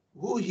he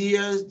who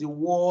hears the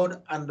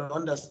word and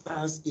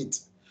understands it,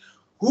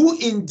 who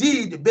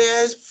indeed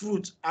bears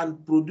fruit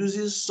and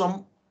produces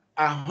some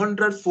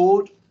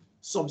 100-fold,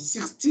 some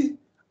 60,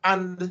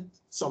 and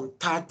some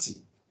 30.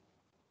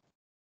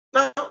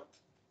 Now,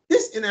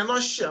 this in a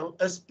nutshell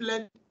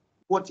explains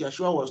what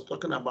Yeshua was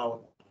talking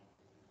about.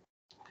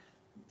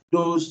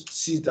 Those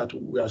seeds that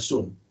were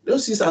sown,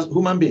 those seeds as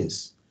human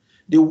beings,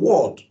 the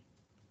word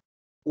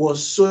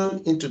was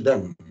sown into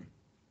them.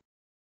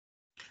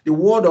 The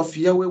word of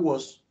Yahweh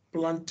was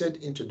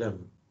planted into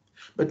them.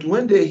 But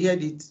when they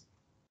heard it,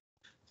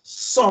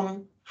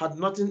 some had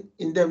nothing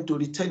in them to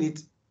return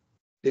it,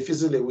 they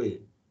fizzled away.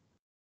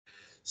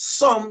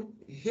 Some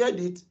heard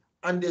it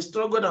and they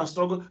struggled and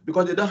struggled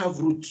because they don't have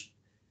root.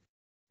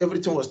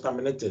 Everything was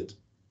terminated.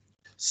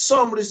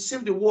 Some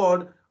received the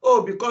word,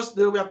 because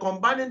they were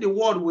combining the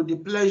word with the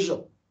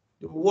pleasure,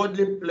 the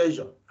worldly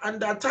pleasure.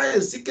 And at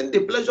times, seeking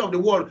the pleasure of the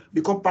world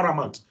become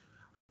paramount.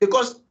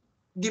 Because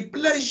the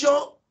pleasure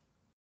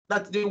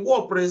that the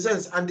world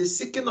presents and the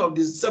seeking of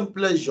the same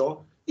pleasure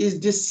is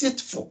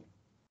deceitful.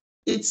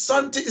 It's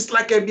something, it's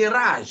like a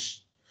mirage.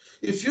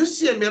 If you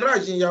see a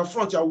mirage in your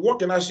front, you're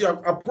walking, as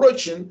you're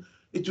approaching,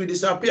 it will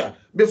disappear.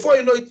 Before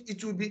you know it,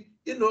 it will be,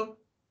 it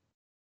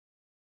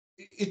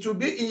will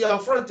be in your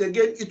front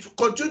again. It will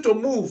continue to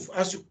move.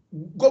 As you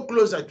go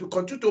closer, it will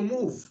continue to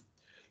move.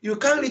 You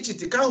can't reach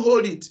it, you can't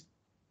hold it.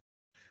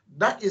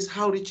 That is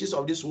how riches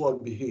of this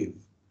world behave.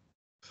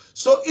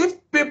 So if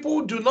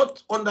people do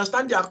not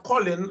understand their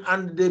calling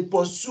and they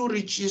pursue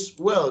riches,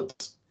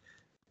 wealth,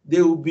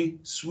 they will be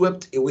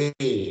swept away.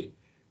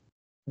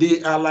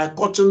 They are like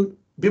cotton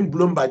being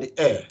blown by the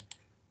air.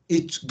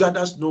 It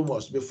gathers no more.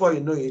 Before you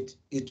know it,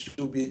 it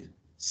will be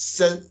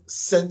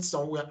sent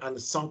somewhere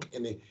and sunk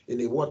in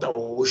a water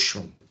or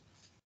ocean.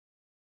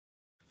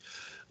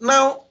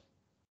 Now,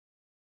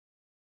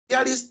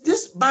 there is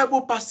this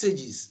Bible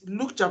passages,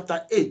 Luke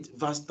chapter 8,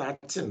 verse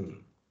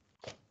 13.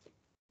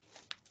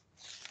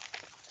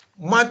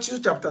 Matthew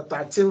chapter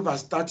 13,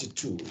 verse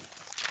 32.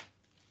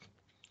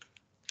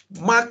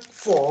 Mark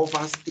 4,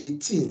 verse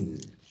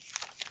 18.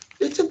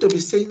 They seem to be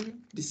saying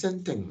the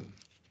same thing.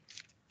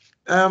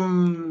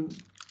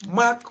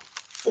 Mark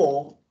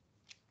 4,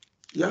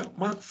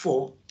 Mark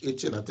 4,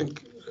 18. I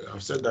think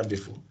I've said that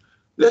before.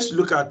 Let's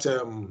look at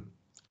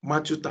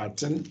Matthew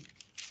 13.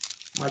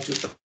 Matthew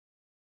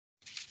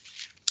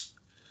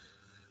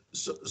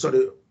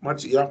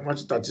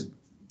 13,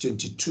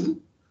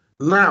 22.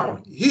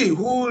 Now, he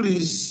who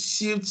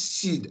received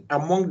seed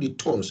among the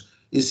thorns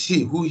is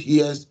he who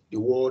hears the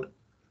word,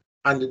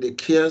 and the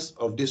cares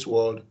of this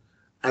world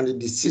and the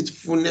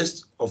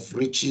deceitfulness of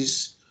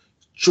riches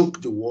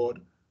choke the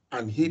word,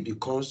 and he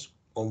becomes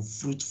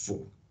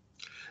unfruitful.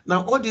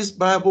 Now, all these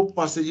Bible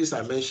passages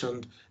I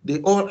mentioned, they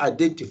all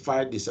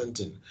identify the same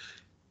thing,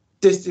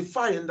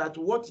 testifying that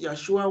what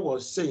Yeshua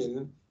was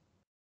saying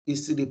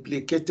is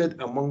replicated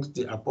amongst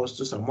the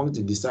apostles, among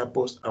the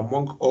disciples,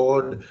 among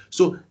all.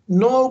 So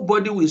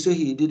nobody will say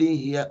he didn't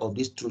hear of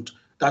this truth.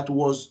 That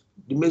was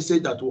the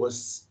message that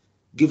was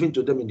given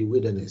to them in the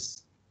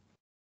wilderness.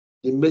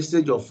 The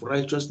message of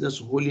righteousness,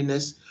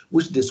 holiness,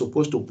 which they're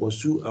supposed to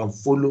pursue and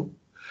follow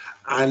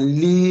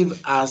and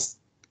live as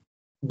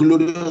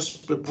glorious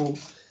people,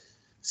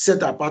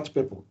 set apart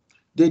people.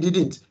 They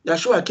didn't.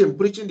 Yeshua came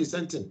preaching the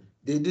same thing.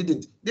 They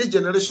didn't. This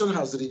generation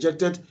has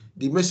rejected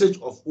the message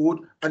of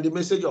old and the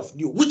message of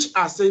new, which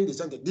are saying the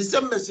same thing, the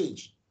same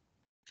message.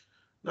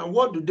 Now,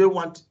 what do they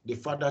want the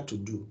Father to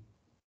do?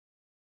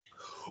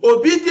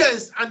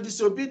 Obedience and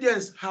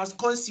disobedience has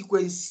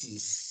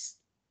consequences.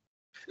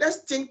 Let's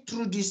think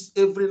through this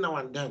every now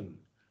and then.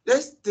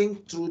 Let's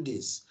think through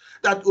this,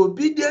 that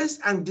obedience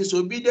and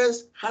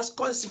disobedience has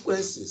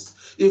consequences.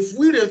 If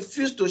we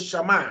refuse to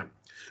Shema,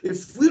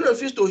 if we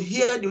refuse to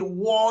hear the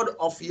word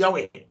of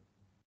Yahweh,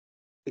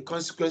 the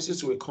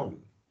consequences will come.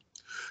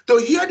 To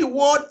hear the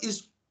word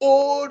is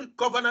old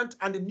covenant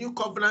and the new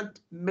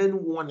covenant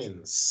main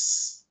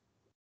warnings.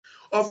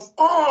 Of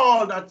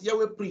all that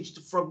Yahweh preached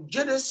from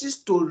Genesis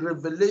to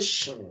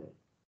Revelation,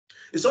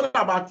 it's all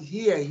about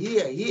hear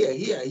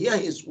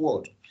his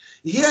word.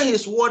 Hear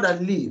his word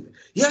and live.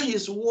 Hear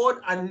his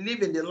word and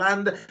live in the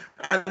land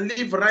and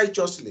live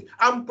righteously.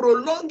 And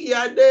prolong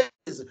your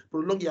days,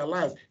 prolong your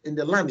life in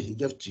the land he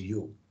gave to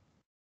you.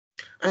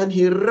 And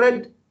he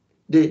read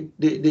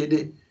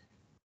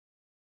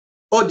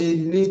all the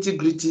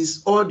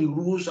nitty-gritties, all the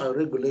rules and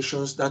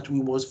regulations that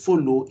we must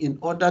follow in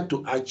order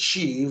to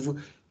achieve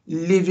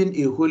living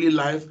a holy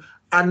life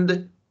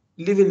and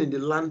living in the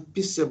land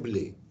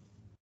peaceably.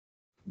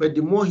 But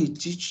the more he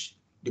teach,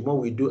 the more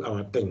we do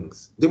our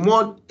things. The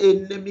more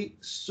enemy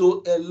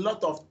sow a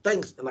lot of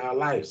things in our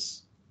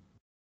lives.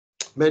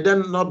 May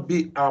them not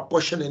be our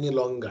portion any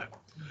longer.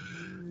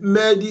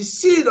 May the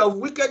seed of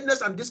wickedness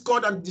and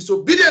discord and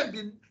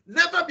disobedience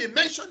never be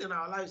mentioned in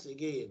our lives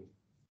again.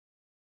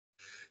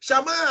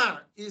 Shema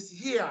is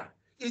here.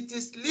 It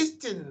is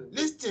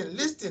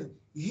listen.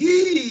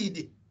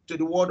 Heed to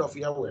the word of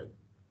Yahweh.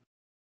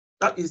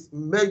 That is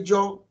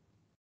major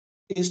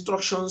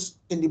instructions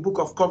in the book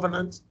of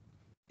covenant,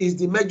 is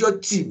the major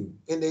theme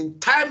in the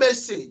entire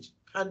message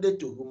handed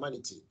to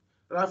humanity,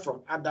 right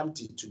from Adam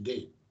to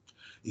today.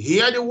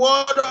 Hear the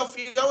word of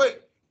Yahweh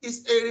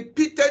is a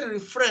repeated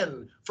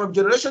refrain from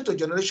generation to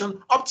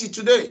generation up to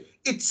today.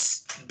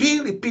 It's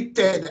being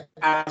repeated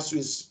as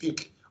we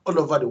speak all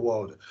over the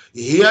world.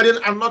 Hearing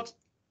and not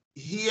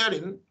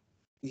hearing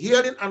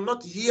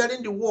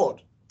the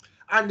word,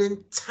 and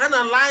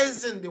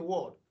internalizing the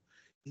word.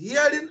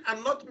 Hearing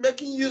and not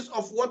making use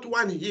of what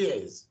one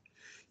hears.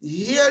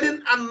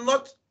 Hearing and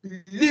not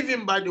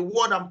living by the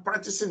word and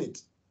practicing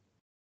it.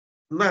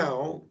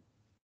 Now,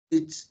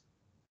 it's,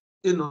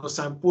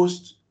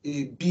 signpost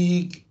a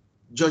big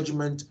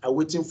judgment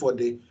awaiting for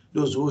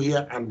those who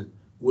hear and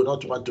will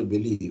not want to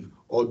believe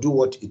or do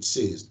what it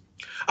says.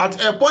 At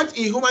a point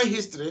in human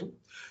history,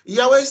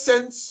 Yahweh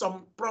sent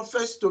some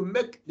prophets to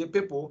make the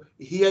people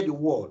hear the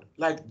word,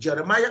 like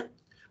Jeremiah,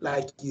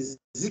 like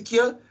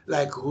Ezekiel,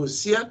 like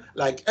Hosea,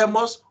 like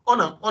Amos,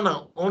 on and on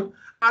and on.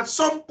 At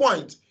some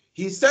point,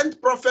 he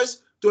sent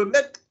prophets to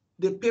make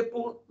the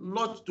people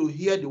not to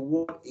hear the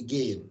word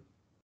again.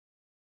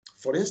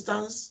 For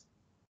instance,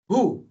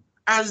 who?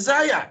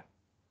 Isaiah.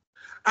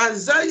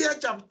 Isaiah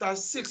chapter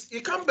 6.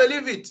 You can't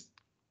believe it.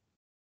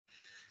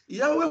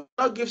 Yahweh will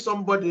not give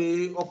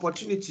somebody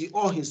opportunity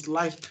all his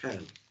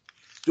lifetime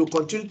to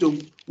continue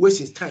to waste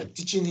his time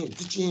teaching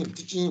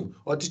him,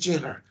 or teaching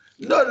her.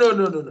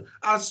 No.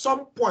 At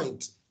some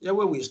point,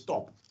 Yahweh will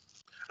stop.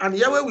 And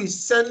Yahweh will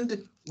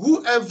send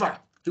whoever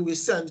he will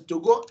send to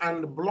go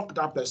and block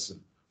that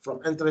person from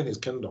entering his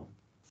kingdom.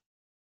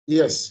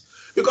 Yes.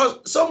 Because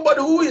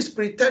somebody who is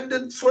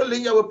pretending,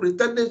 following Yahweh,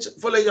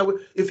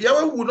 if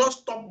Yahweh will not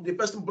stop the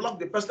person, block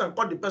the person, and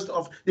cut the person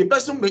off, the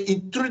person may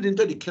intrude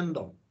into the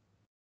kingdom.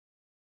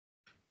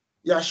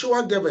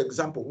 Yeshua gave an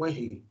example when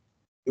he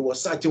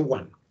was citing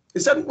one. He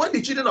said, when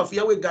the children of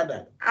Yahweh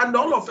gathered, and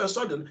all of a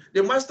sudden,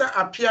 the master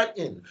appeared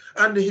in,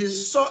 and he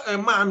saw a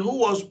man who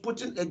was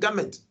putting a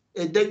garment,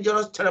 a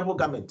dangerous, terrible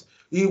garment.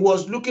 He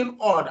was looking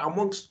odd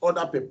amongst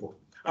other people,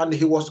 and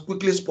he was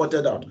quickly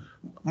spotted out.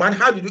 Man,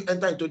 how did you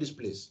enter into this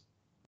place?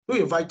 Who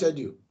invited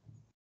you?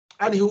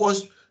 And he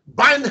was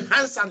bound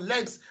hands and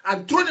legs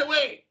and thrown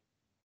away.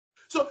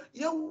 So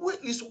Yahweh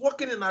is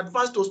working in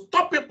advance to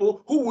stop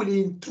people who will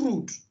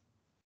intrude.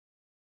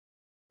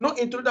 No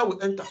intruder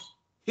will enter.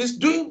 He's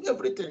doing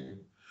everything.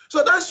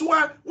 So that's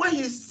why when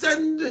he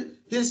send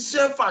his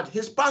shepherd,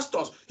 his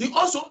pastors, he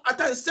also at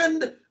times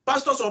send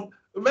pastors or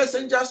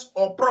messengers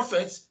or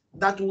prophets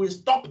that will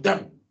stop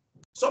them.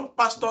 Some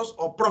pastors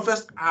or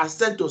prophets are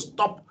sent to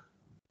stop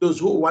those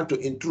who want to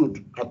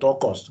intrude at all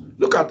costs.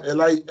 Look at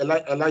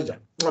Isaiah.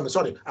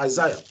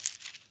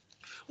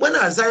 When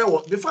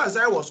before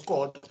Isaiah was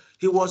called,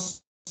 he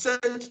was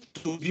sent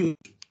to build.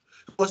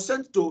 He was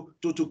sent to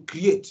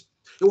create.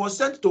 He was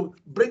sent to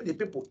bring the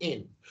people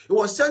in. He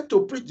was sent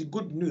to preach the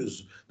good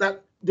news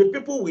that the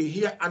people will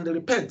hear and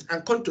repent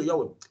and come to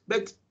Yahweh.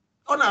 But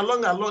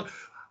along,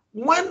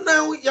 when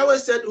now Yahweh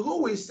said,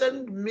 who will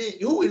send me?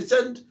 Who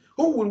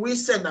will we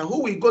send, and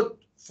who will go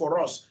for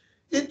us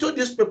into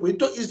these people,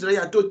 into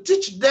Israel, to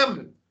teach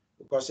them?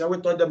 Because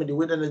Yahweh taught them in the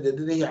wilderness, they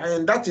didn't hear.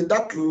 And that in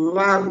that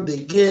land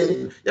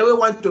again, Yahweh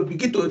wanted to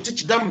begin to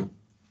teach them.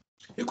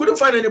 He couldn't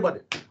find anybody.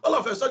 All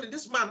of a sudden,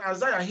 this man,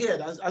 Isaiah,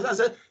 heard. Isaiah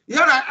said,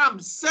 here I am,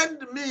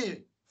 send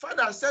me.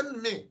 Father,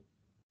 send me.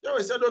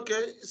 Yahweh said,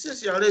 okay,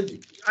 since you are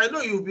ready, I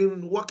know you've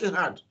been working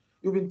hard.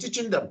 You've been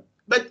teaching them.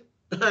 But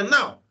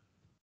now,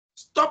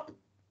 stop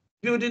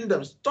building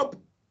them. Stop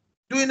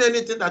doing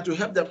anything that will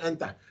help them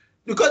enter.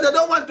 Because they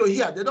don't want to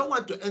hear. They don't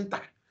want to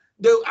enter.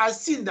 They are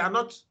seen. They are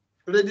not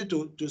ready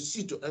to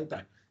see, to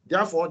enter.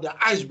 Therefore, their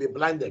eyes will be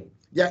blinded.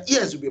 Their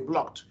ears will be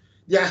blocked.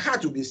 Their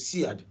heart will be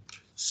seared.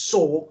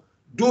 So,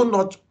 do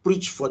not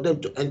preach for them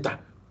to enter.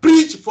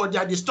 Preach for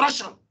their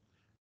destruction.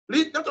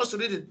 Let us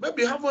read it.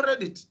 Maybe you haven't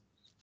read it.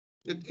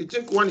 I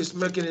think one is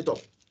making it up.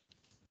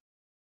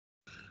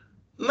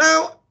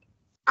 Now,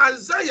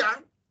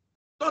 Isaiah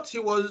thought he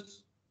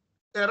was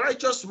a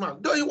righteous man.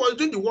 Though he was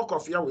doing the work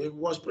of Yahweh, he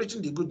was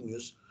preaching the good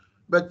news.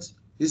 But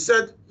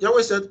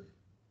Yahweh said,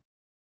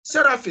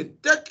 Seraphim,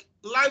 take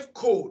live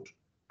coal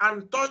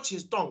and touch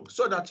his tongue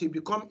so that he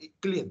become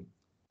clean,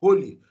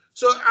 holy.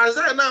 So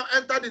Isaiah now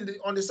entered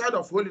on the side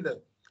of holiness.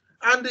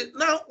 And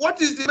now,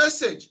 what is the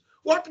message?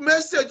 What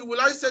message will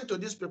I send to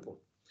these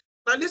people?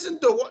 Now listen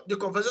to what the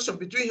conversation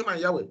between him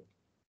and Yahweh.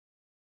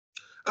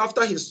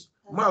 After his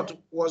mouth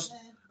was,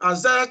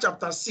 Isaiah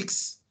chapter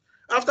 6.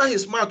 After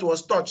his mouth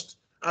was touched,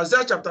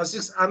 Isaiah chapter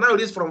 6, and now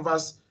read from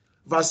verse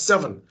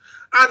 7.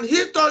 And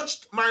he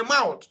touched my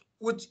mouth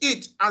with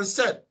it and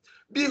said,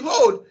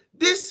 behold,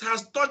 this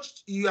has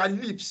touched your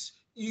lips.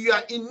 Your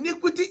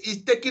iniquity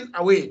is taken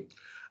away,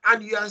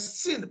 and your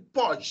sin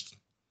purged.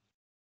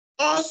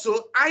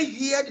 Also, I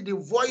heard the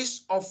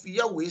voice of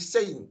Yahweh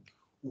saying,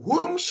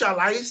 whom shall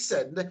I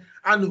send,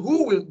 and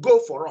who will go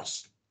for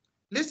us?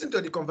 Listen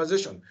to the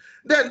conversation.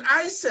 Then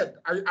I said,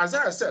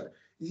 Isaiah said,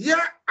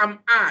 here am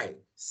I,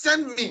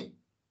 send me.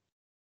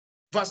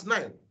 Verse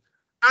 9.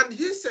 And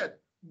he said,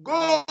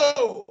 go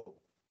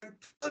and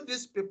tell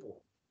these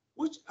people.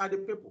 Which are the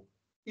people?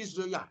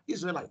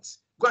 Israelites.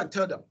 Go and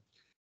tell them.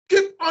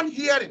 Keep on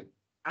hearing.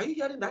 Are you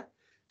hearing that?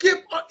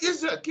 Keep on,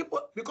 Israel, keep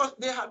on, because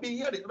they have been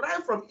hearing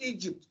right from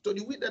Egypt to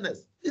the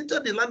wilderness, into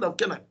the land of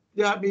Canaan.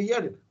 They have been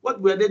hearing.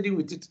 What were they doing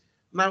with it?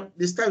 Now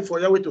it's time for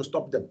Yahweh to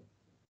stop them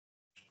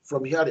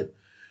from hearing.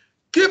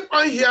 Keep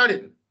on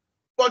hearing,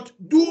 but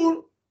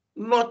do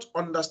not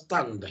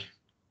understand.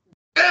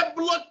 A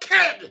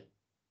blockade.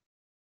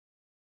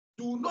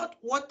 Do not,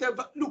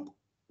 whatever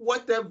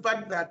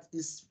that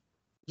is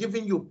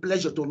giving you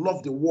pleasure to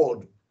love the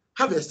world,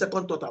 have a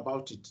second thought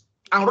about it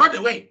and run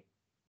away.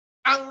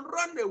 And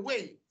run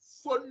away.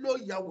 Follow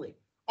Yahweh.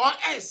 Or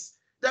else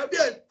there'll be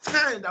a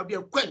time, there'll be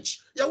a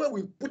quench. Yahweh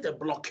will put a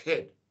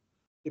blockade.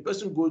 The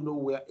person goes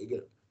nowhere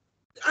again.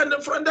 And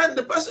from then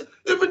the person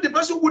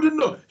wouldn't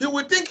know. He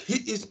would think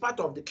he is part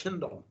of the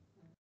kingdom.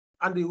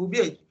 And he will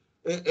be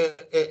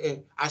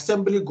a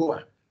assembly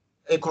goer,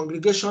 a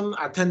congregation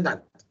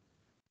attendant.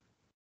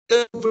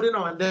 Every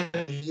now and then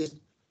he's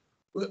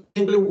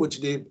mingling with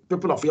the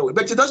people of Yahweh.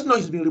 But he doesn't know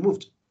he's been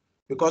removed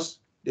because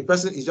the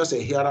person is just a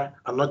hearer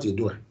and not a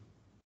doer.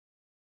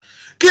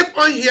 Keep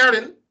on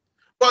hearing,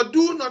 but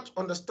do not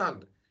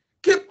understand.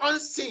 Keep on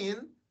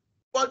seeing,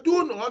 but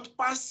do not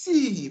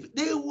perceive.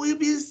 They will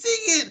be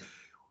seeing.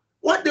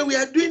 What they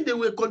were doing, they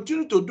will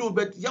continue to do,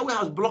 but Yahweh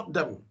has blocked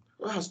them.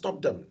 Yahweh has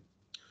stopped them.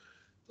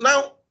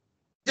 Now,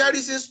 there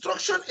is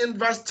instruction in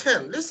verse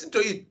 10. Listen to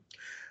it.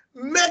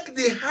 Make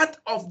the heart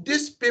of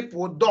these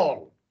people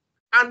dull,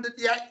 and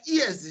their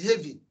ears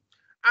heavy,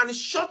 and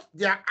shut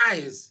their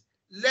eyes,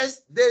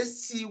 lest they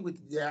see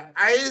with their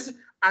eyes,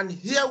 and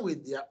hear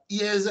with their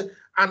ears,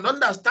 and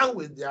understand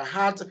with their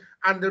heart,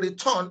 and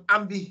return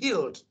and be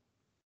healed.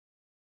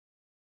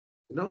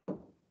 You know,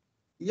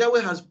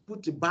 Yahweh has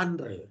put a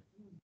boundary.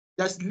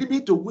 There's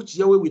limit to which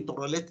Yahweh will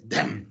tolerate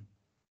them.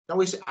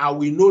 Yahweh says, I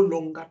will no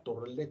longer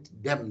tolerate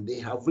them. They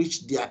have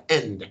reached their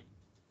end.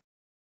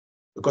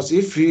 Because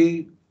if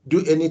we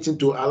do anything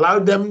to allow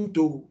them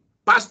to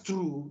pass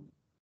through,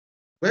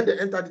 when they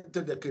enter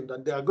into the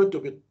kingdom, they are going to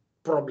be a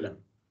problem.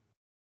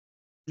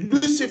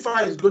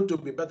 Lucifer is going to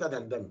be better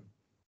than them.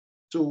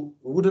 So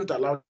we wouldn't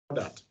allow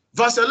that.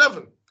 Verse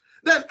 11.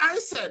 Then I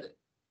said,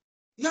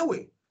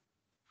 Yahweh,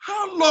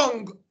 how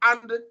long?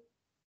 And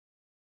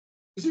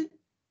you see,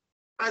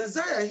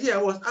 Isaiah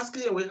here was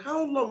asking Yahweh,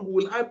 how long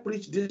will I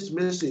preach this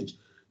message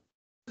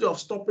of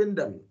stopping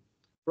them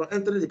from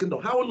entering the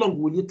kingdom? How long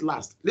will it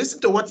last?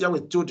 Listen to what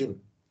Yahweh told him.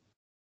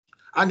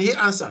 And he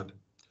answered,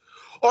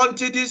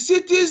 until the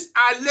cities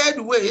are laid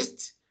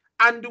waste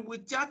and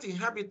without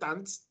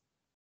inhabitants,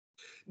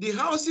 the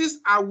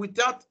houses are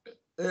without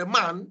a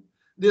man,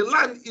 the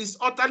land is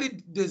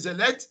utterly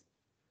desolate.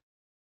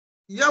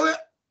 Yahweh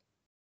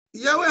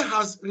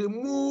has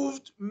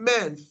removed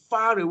men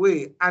far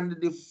away, and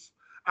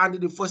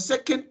the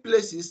forsaken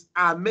places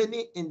are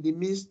many in the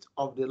midst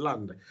of the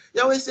land.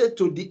 Yahweh said,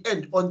 to the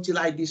end, until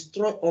I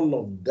destroy all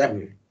of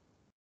them,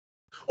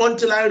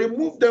 until I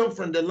remove them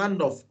from the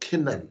land of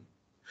Canaan.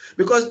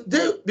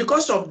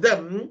 Because of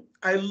them,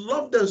 I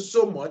love them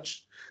so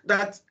much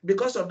that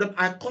because of them,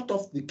 I cut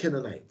off the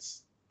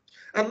Canaanites.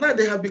 And now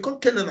they have become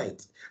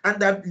Canaanites,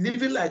 and they're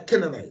living like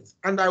Canaanites.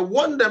 And I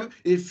warn them,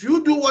 if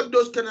you do what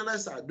those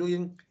Canaanites are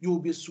doing, you will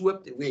be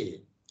swept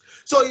away.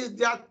 So it's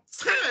their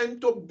time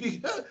to be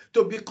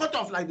cut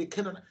off like the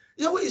Canaanites.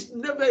 Yahweh is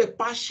never a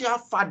partial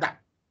father.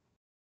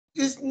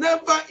 It's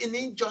never an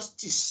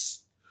injustice.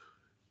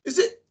 You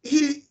see,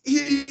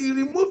 he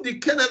removed the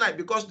Canaanites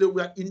because they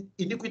were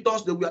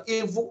iniquitous, they were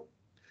evil,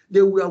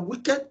 they were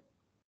wicked.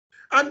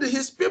 And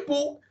his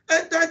people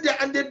entered there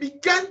and they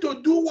began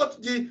to do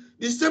what the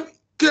same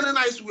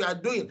Canaanites were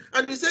doing.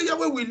 And they said,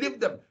 Yahweh will leave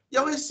them.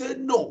 Yahweh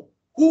said, no,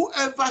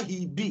 whoever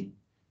he be,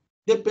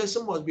 the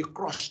person must be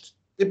crushed.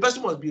 The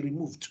person must be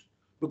removed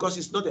because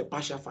it's not a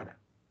partial father.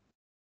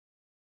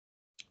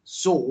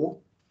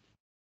 So,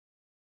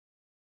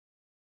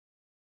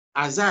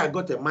 Isaiah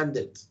got a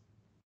mandate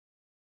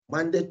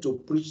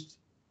to preach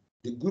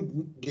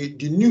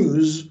the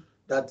news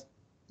that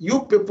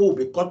you people will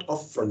be cut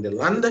off from the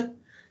land.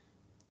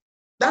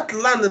 That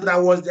land that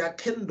was their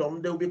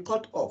kingdom, they will be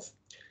cut off.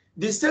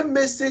 The same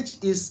message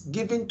is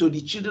given to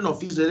the children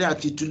of Israel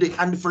today,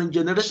 and from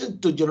generation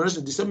to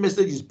generation, the same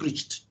message is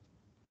preached.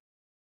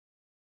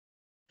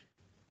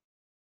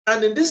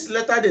 And in this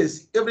latter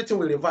days, everything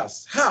will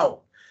reverse.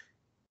 How?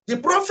 The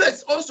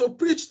prophets also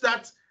preached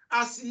that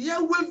as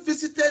Yahweh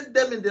visited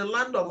them in the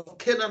land of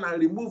Canaan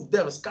and removed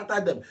them,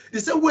 scattered them, the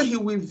same way he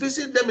will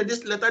visit them in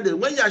this latter day,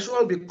 when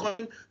Yahshua will be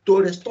coming to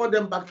restore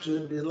them back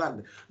to the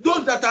land.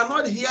 Those that are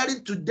not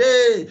hearing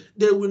today,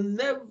 they will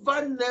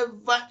never,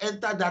 never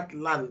enter that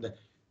land.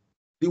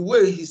 The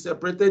way he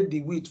separated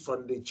the wheat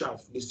from the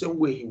chaff, the same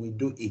way he will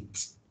do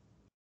it.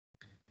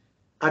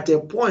 At a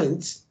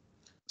point,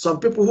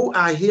 some people who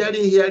are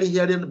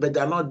hearing, but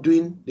they are not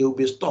doing, they will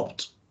be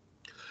stopped.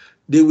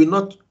 They will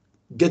not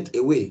get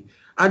away.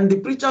 And the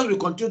preachers will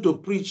continue to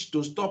preach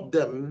to stop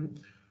them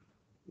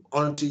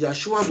until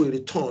Yeshua will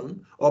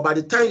return, or by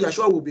the time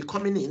Yeshua will be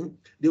coming in,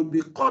 they will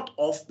be cut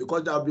off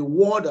because there will be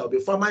war, there will be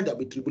famine, there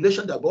will be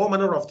tribulation, there will be all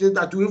manner of things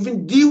that will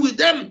even deal with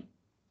them.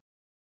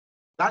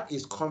 That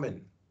is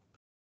coming.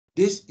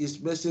 This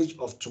is message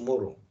of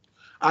tomorrow.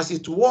 As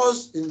it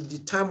was in the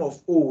time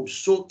of old,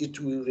 so it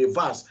will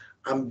reverse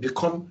and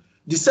become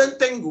the same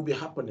thing will be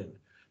happening,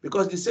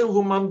 because the same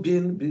human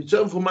being, the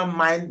same human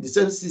mind, the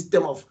same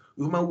system of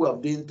human way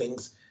of doing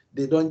things,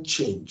 they don't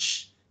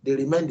change. They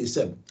remain the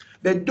same.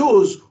 But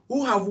those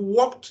who have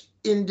walked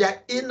in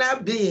their inner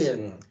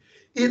being,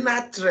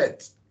 inner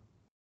threat,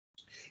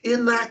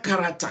 inner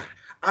character,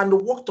 and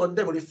worked on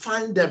them,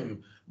 refined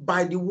them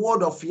by the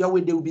word of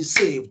Yahweh, they will be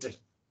saved.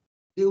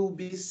 They will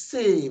be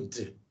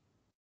saved.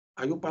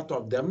 Are you part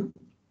of them?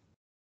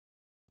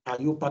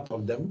 Are you part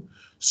of them?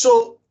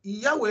 So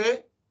Yahweh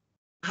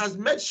has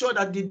made sure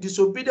that the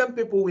disobedient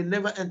people will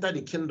never enter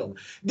the kingdom.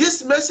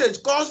 This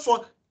message calls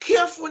for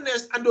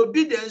carefulness and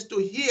obedience to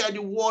hear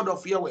the word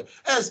of Yahweh,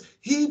 as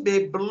he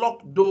may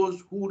block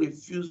those who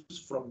refuse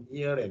from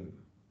hearing.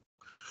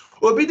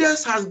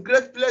 Obedience has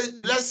great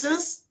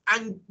blessings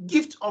and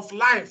gift of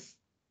life.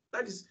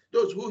 That is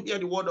those who hear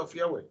the word of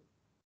Yahweh.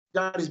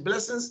 There is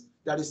blessings,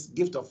 there is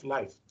gift of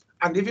life,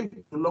 and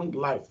even prolonged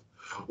life.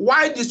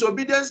 Why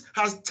disobedience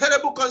has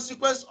terrible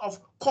consequence of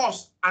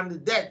curse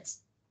and death.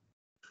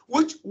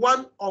 Which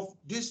one of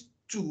these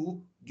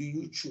two do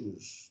you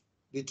choose?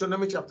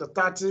 Deuteronomy chapter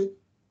 30,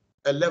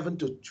 11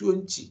 to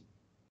 20.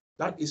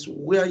 That is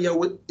where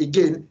Yahweh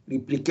again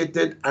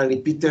replicated and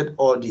repeated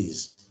all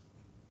these.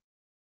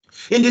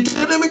 In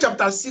Deuteronomy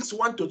chapter 6,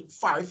 1 to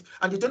 5,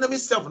 and Deuteronomy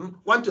 7,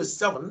 1 to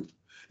 7,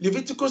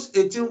 Leviticus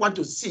 18, 1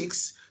 to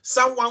 6,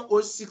 Psalm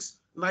 106,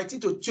 19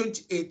 to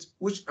 28,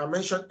 which I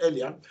mentioned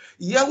earlier,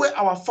 Yahweh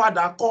our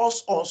Father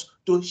calls us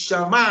to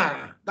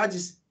Shema, that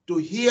is to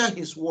hear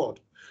his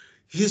word.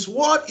 His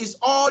word is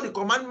all the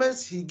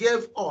commandments he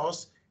gave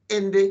us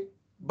in the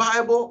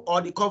Bible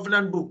or the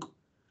covenant book.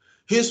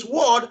 His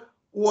word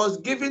was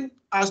given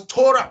as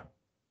Torah,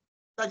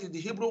 that is the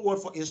Hebrew word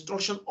for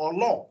instruction or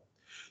law.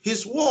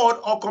 His word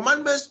or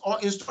commandments or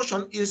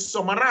instruction is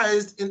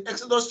summarized in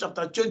Exodus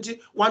chapter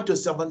 21 to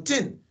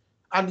 17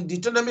 and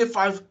Deuteronomy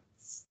 5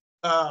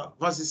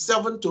 verses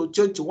 7 to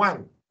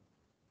 21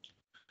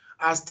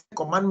 as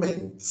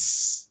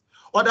commandments.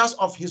 Others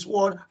of his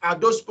word are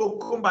those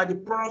spoken by the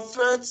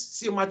prophets.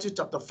 See Matthew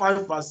chapter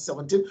 5 verse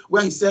 17,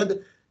 where he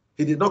said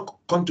he did not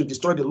come to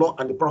destroy the law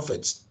and the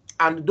prophets.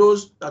 And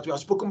those that were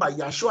spoken by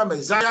Yeshua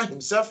Messiah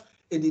himself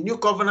in the New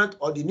Covenant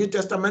or the New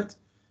Testament.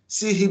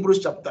 See Hebrews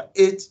chapter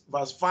 8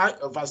 verse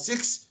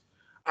 6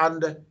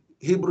 and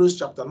Hebrews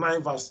chapter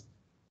 9 verse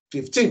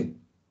 15.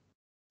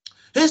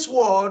 His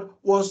word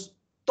was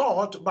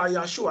taught by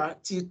Yeshua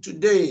till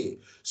today.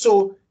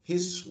 So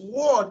his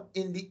word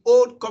in the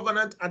Old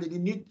Covenant and in the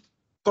New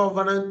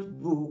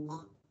Covenant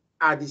book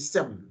are the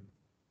same.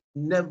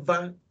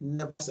 Never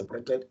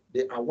separated.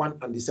 They are one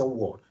and the same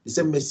word, the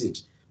same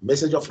message.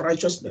 Message of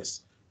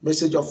righteousness,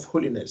 message of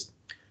holiness,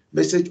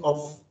 message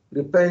of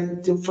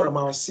repenting from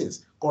our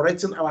sins,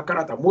 correcting our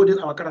character, molding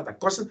our character.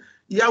 Because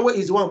Yahweh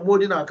is one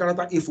molding our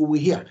character if we will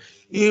hear.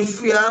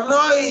 If we are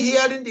not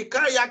hearing the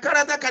character, your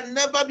character can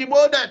never be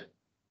molded.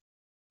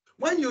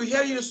 When you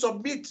hear, you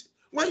submit.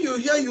 When you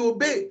hear, you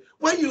obey.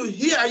 When you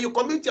hear, you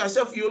commit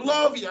yourself. You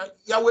love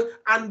Yahweh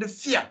and the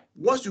fear.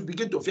 Once you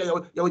begin to fear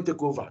Yahweh, Yahweh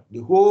take over. The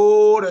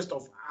whole rest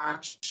of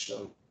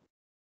action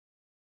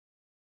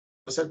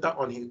center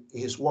on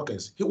his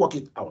workings. He work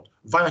it out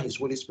via his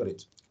Holy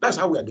Spirit. That's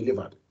how we are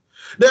delivered.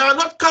 They are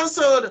not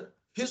cancelled.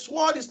 His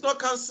word is not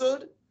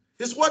cancelled.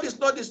 His word is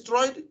not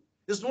destroyed.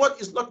 His word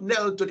is not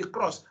nailed to the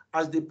cross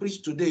as they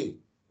preach today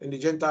in the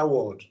Gentile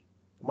world.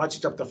 Matthew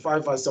chapter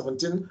 5, verse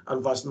 17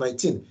 and verse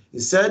 19. He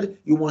said,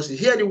 you must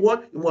hear the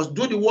word, you must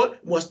do the word,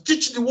 you must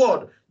teach the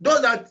word.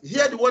 Those that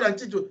hear the word and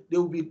teach it, they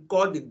will be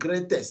called the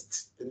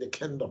greatest in the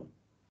kingdom.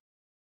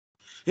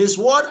 His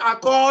word are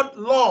called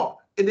law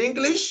in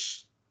English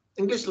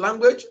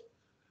language.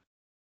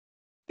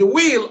 The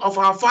will of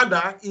our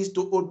Father is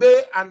to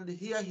obey and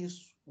hear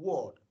his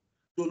word,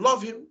 to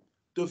love him,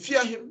 to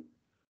fear him.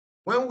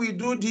 When we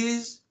do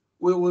this,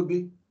 we will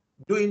be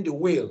doing the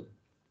will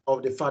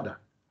of the Father,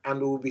 and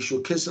we will be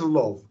showcasing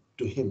love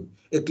to him.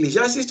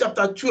 Ecclesiastes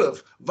chapter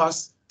 12,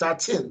 verse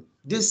 13,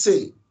 this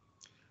say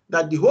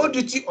that the whole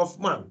duty of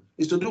man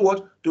is to do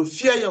what? To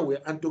fear Yahweh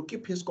and to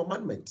keep his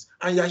commandments.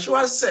 And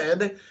Yeshua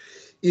said,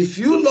 if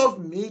you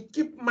love me,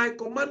 keep my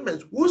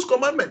commandments. Whose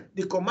commandment?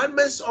 The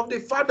commandments of the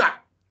Father.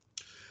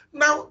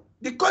 Now,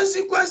 the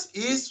consequence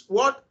is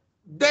what?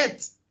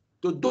 Death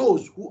to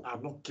those who are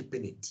not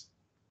keeping it.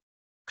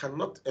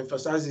 Cannot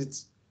emphasize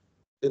it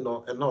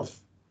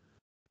enough.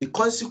 The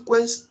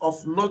consequence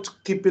of not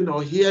keeping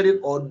or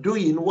hearing or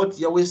doing what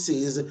Yahweh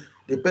says,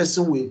 the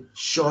person will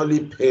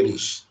surely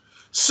perish.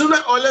 Sooner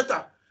or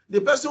later,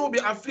 the person will be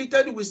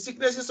afflicted with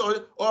sicknesses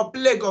or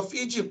plague of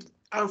Egypt.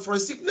 And from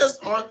sickness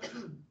or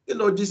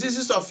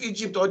diseases of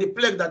Egypt or the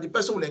plague that the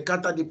person will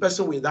encounter, the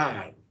person will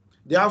die.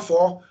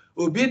 Therefore,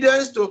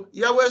 Obedience to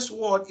Yahweh's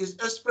word is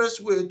express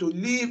way to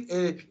live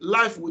a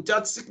life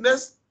without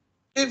sickness.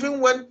 Even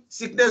when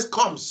sickness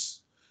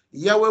comes,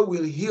 Yahweh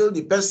will heal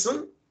the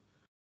person.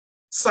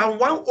 Psalm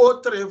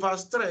 103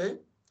 verse 3,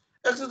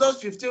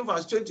 Exodus 15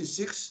 verse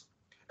 26,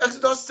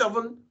 Exodus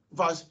 7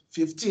 verse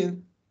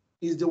 15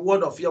 is the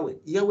word of Yahweh.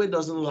 Yahweh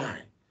doesn't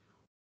lie.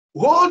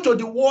 Hold to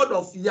the word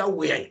of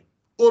Yahweh.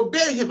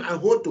 Obey him and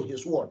hold to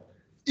his word.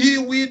 He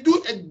will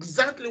do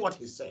exactly what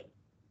he said.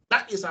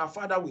 That is our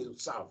Father we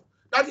serve.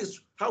 That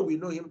is how we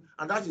know him,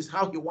 and that is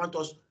how he wants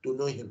us to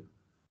know him.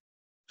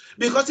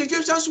 Because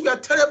Egyptians were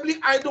terribly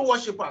idol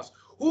worshippers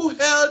who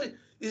held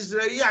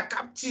Israel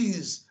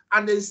captives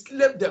and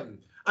enslaved them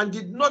and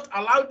did not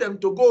allow them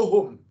to go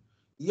home.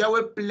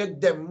 Yahweh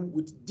plagued them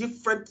with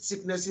different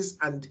sicknesses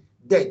and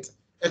death.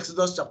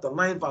 Exodus chapter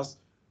 9 verse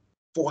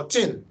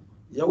 14.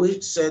 Yahweh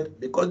said,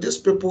 because these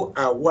people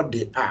are what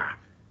they are,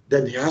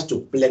 then he has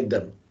to plague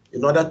them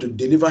in order to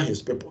deliver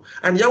his people.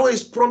 And Yahweh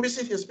is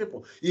promising his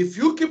people, if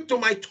you keep to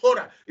my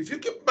Torah, if you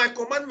keep my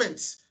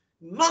commandments,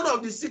 none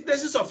of the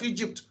sicknesses of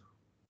Egypt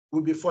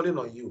will be falling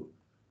on you.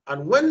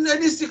 And when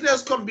any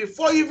sickness comes,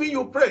 before even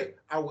you pray,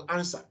 I will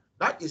answer.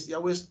 That is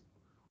Yahweh's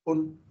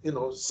own,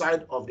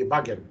 side of the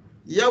bargain.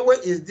 Yahweh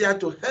is there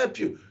to help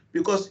you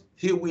because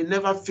he will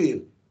never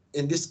fail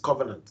in this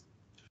covenant.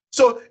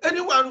 So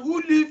anyone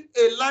who lives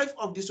a life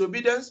of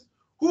disobedience,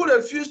 who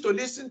refuses to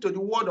listen to the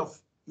word of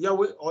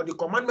Yahweh or the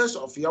commandments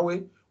of Yahweh,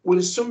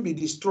 will soon be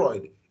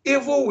destroyed.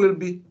 Evil will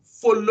be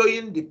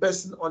following the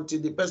person until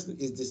the person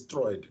is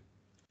destroyed.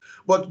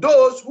 But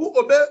those who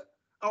obey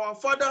our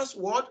Father's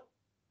word,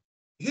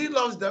 he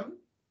loves them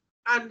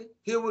and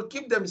he will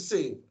keep them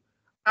safe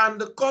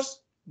and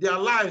cause their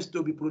lives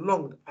to be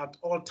prolonged at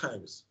all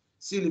times.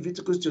 See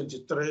Leviticus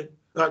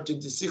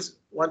 26,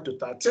 1 to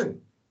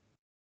 13.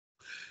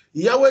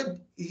 Yahweh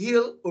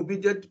heal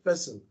obedient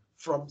person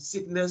from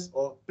sickness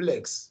or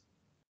plagues.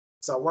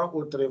 Psalm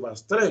 103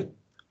 verse 3.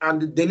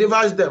 And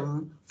delivers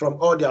them from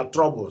all their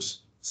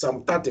troubles.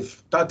 Psalm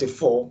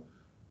 34,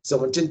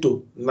 17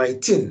 to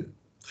 19.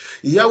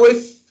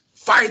 Yahweh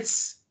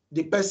fights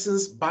the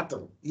person's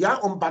battle. Your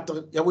own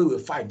battle, Yahweh will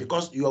fight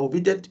because you are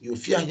obedient, you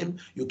fear him,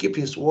 you keep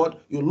his word,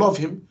 you love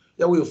him.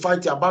 Yahweh will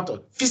fight your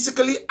battle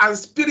physically and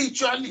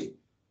spiritually.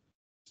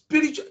 Do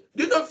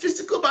you know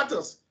physical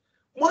battles?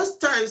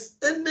 Most times,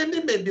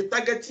 enemy may be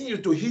targeting you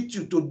to hit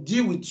you, to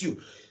deal with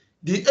you.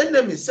 The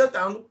enemy,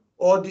 Satan,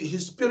 or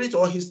his spirit,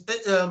 or his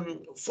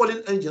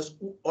fallen angels,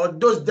 or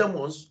those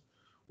demons,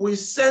 will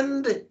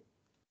send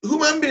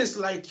human beings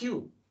like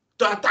you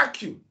to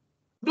attack you,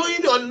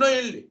 knowingly or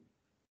unknowingly.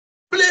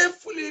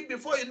 Playfully,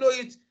 before you know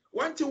it,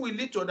 one thing will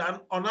lead to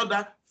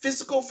another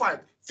physical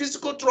fight,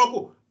 physical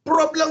trouble,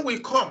 problem will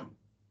come.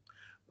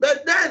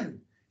 But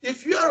then,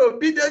 if you are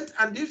obedient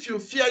and if you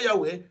fear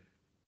Yahweh,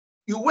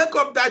 you wake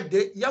up that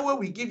day, Yahweh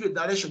will give you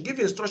direction, give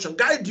you instruction,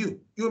 guide you.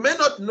 You may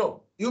not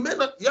know.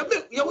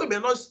 Yahweh may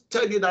not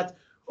tell you that,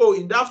 oh,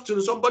 in the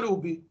afternoon, somebody will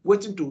be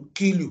waiting to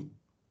kill you.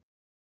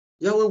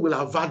 Yahweh will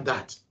avert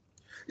that.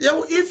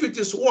 Yahweh, if it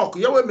is work,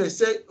 Yahweh may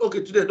say,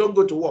 okay, today don't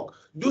go to work.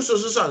 Do so,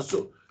 and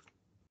so.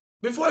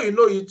 Before you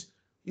know it,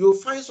 you'll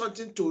find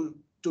something to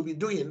be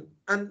doing,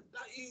 and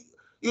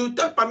you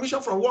take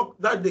permission from work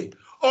that day.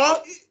 Or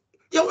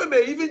Yahweh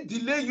may even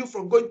delay you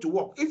from going to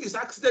work if it's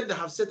accident they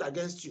have set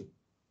against you.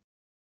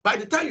 By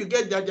the time you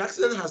get there, the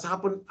accident has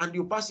happened and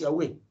you pass your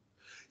way.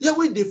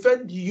 Yahweh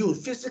defend you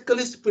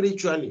physically,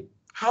 spiritually.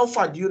 How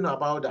far do you know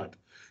about that?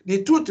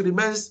 The truth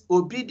remains,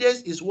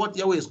 obedience is what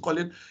Yahweh is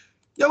calling.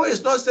 Yahweh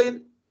is not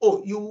saying,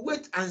 oh, you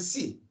wait and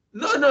see.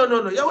 No.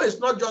 Yahweh is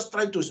not just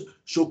trying to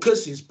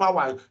showcase his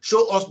power,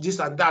 show us this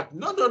and that.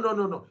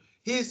 No.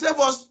 He saved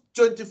us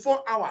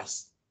 24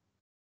 hours.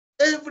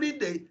 Every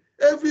day,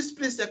 every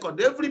split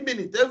second, every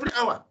minute, every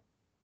hour,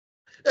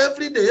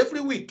 every day, every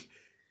week,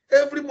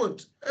 every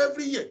month,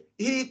 every year.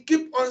 He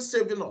keep on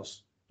saving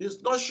us.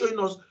 He's not showing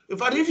us. In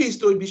fact, if he's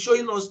to be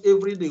showing us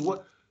every day,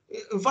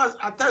 in fact,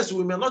 at times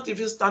we may not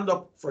even stand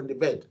up from the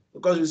bed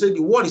because we say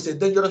the world is a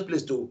dangerous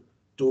place to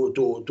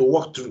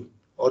walk through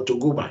or to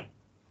go by.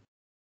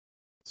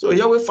 So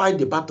Yahweh fight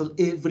the battle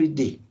every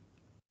day,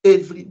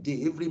 every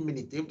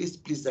minute, every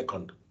split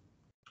second.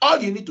 All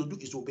you need to do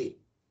is obey.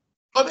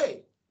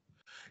 Obey.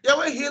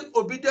 Yahweh heal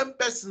obedient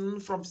person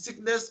from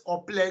sickness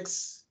or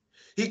plagues.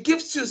 He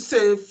keeps you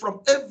safe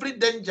from every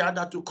danger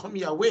that will come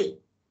your way.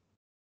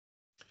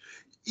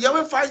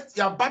 Yahweh fights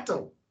your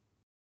battle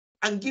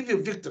and give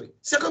you victory.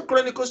 2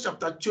 Chronicles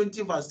chapter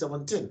 20 verse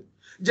 17.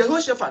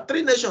 Jehoshaphat,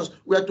 3 nations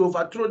were to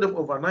overthrow them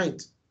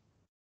overnight.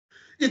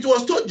 It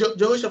was told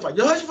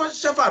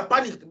Jehoshaphat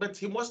panicked, but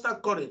he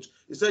mustered courage.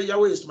 He said,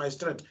 Yahweh is my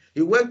strength.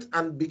 He went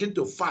and began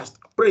to fast,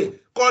 pray,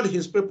 called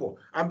his people.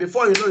 And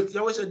before you know it,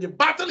 Yahweh said, the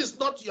battle is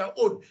not your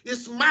own,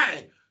 it's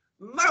mine.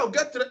 Now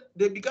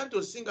they began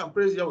to sing and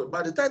praise Yahweh.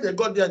 By the time they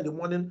got there in the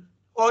morning,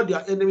 all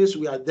their enemies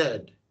were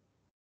dead.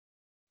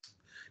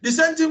 The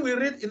same thing we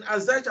read in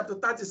Isaiah chapter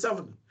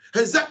 37.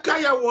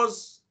 Hezekiah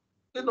was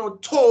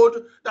told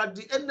that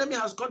the enemy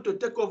has come to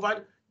take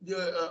over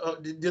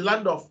the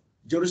land of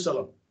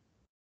Jerusalem.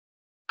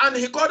 And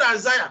he called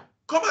Isaiah,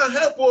 come and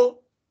help, oh,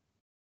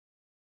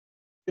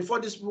 before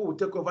these people will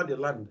take over the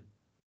land.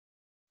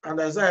 And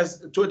Isaiah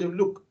told him,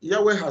 look,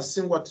 Yahweh has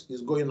seen what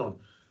is going on.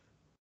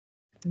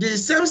 The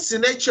same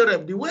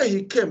Sennacherib, the way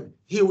he came,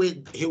 he will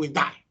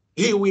die.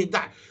 He will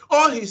die.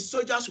 All his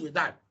soldiers will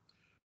die.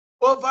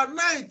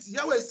 Overnight,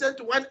 Yahweh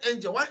sent one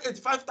angel,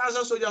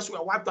 185,000 soldiers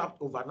were wiped out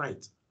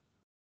overnight.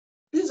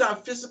 These are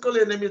physical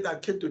enemies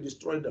that came to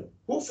destroy them.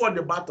 Who fought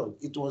the battle?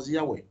 It was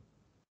Yahweh.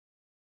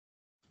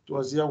 It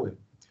was Yahweh.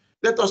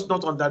 Let us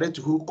not underrate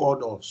who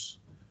called us.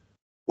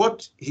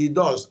 What he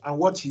does and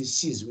what he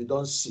sees, we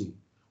don't see.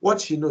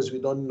 What he knows, we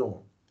don't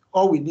know.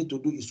 All we need to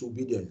do is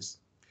obedience.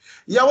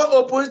 Yahweh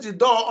opens the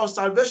door of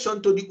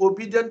salvation to the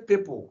obedient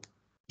people.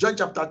 John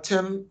chapter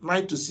 10,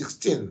 9 to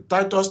 16.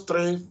 Titus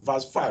 3,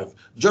 verse 5.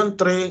 John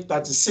 3,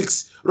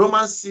 36.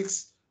 Romans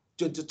 6,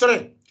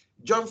 23.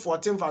 John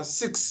 14, verse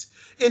 6.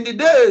 In the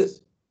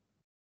days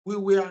we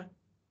were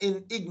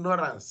in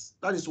ignorance,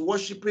 that is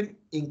worshiping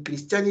in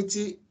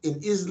Christianity, in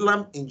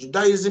Islam, in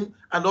Judaism,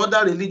 and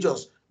other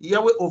religions,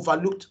 Yahweh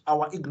overlooked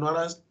our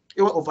ignorance,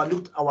 Yahweh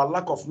overlooked our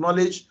lack of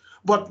knowledge.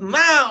 But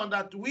now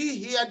that we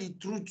hear the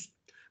truth,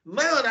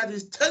 now that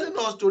he's telling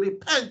us to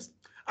repent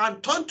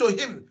and turn to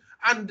him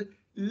and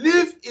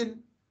live in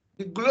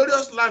the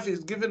glorious life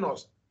he's given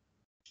us,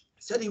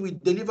 he said he will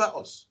deliver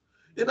us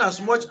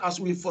inasmuch as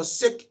we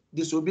forsake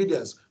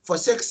disobedience,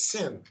 forsake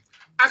sin.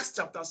 Acts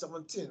chapter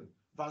 17,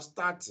 verse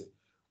 30.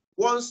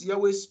 Once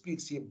Yahweh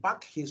speaks, he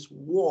backs his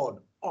word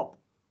up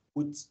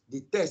with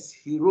the text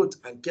he wrote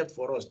and kept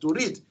for us to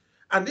read.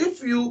 And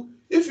if you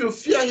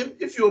fear him,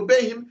 if you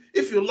obey him,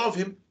 if you love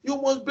him, you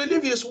must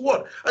believe his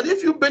word. And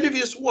if you believe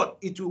his word,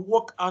 it will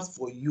work out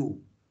for you.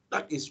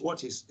 That is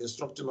what he's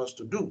instructing us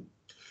to do.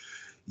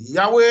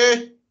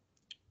 Yahweh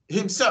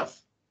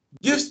himself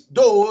gives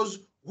those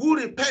who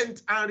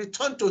repent and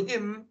return to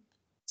him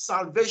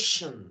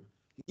salvation.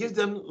 He gives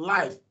them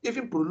life,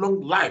 even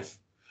prolonged life.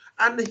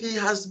 And he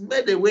has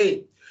made a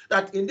way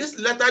that in these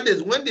latter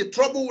days, when the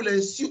trouble will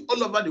ensue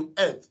all over the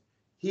earth,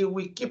 he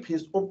will keep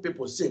his own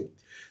people safe.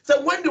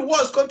 So when the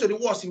wars come to the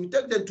wars, he will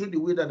take them through the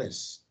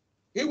wilderness.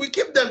 He will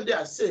keep them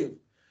there safe.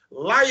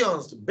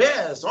 Lions,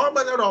 bears, all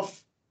manner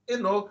of,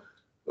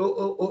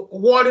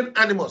 warring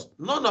animals,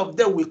 none of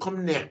them will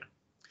come near.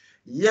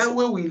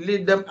 Yahweh will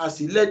lead them as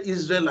he led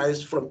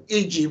Israelites from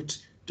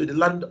Egypt to the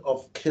land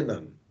of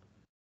Canaan.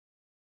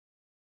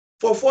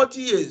 For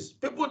 40 years,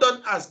 people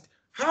don't ask,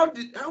 how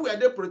were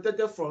they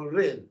protected from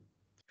rain?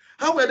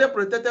 How were they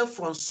protected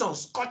from sun,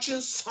 scorching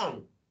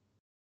sun?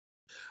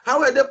 How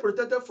were they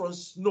protected from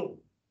snow?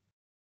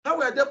 How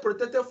were they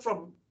protected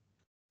from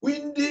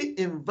windy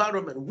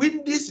environment,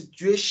 windy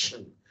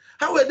situation?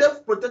 How were they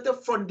protected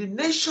from the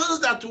nations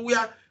that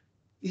were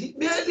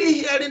merely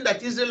hearing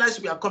that Israelites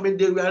were coming?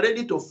 They were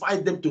ready to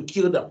fight them, to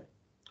kill them.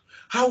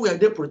 How were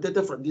they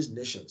protected from these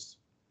nations?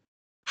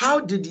 How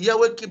did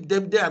Yahweh keep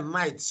them day and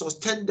night,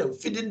 sustain them,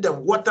 feeding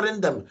them, watering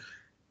them?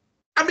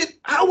 I mean,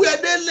 how were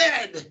they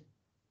led?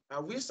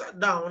 And we sat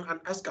down and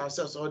asked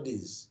ourselves all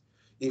these.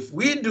 If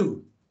we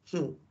do,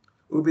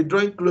 we'll be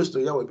drawing close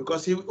to Yahweh,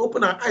 because he will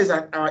open our eyes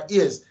and our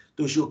ears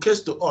to showcase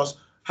to us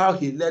how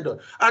he led us.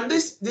 And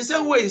this, the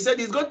same way he said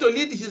he's going to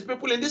lead his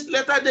people in these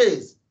latter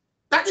days.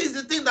 That is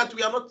the thing that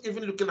we are not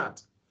even looking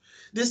at.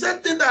 The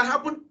same thing that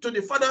happened to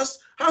the fathers,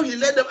 how he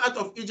led them out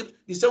of Egypt,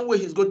 the same way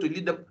he's going to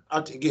lead them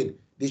out again.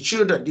 The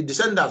children, the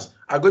descendants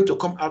are going to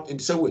come out in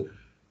the same way.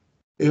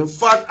 In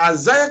fact,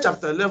 Isaiah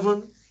chapter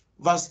 11,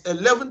 verse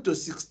 11 to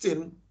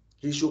 16,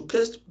 he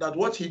showcased that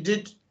what he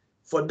did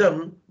for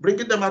them,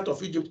 bringing them out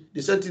of Egypt,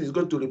 the same thing is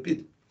going to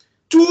repeat.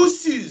 2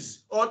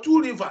 seas or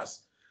 2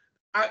 rivers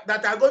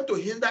that are going to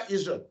hinder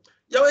Israel.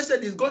 Yahweh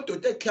said he's going to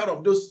take care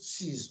of those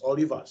seas or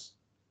rivers.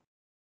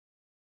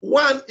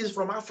 One is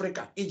from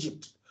Africa,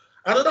 Egypt.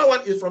 Another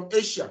one is from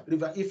Asia,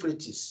 River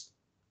Euphrates.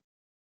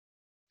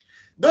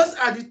 Those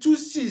are the 2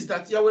 seas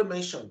that Yahweh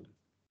mentioned.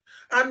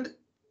 And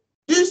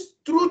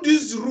through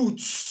these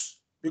routes,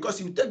 because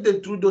he will take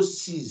them through those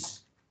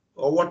seas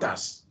or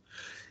waters,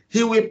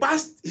 he will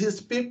pass his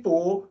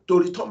people to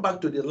return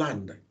back to the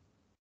land.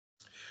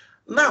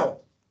 Now,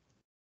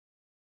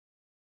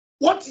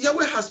 what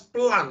Yahweh has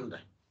planned,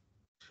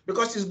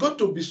 because it's going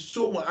to be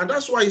so much, and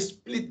that's why he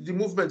split the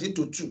movement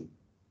into 2.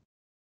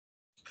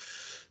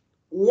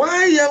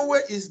 Why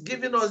Yahweh is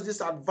giving us this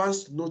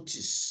advance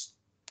notice,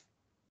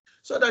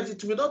 so that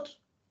it will not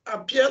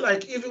appear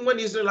like even when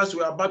Israelites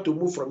were about to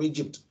move from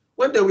Egypt,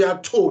 when they were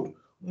told,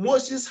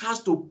 Moses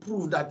has to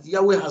prove that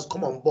Yahweh has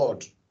come on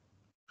board.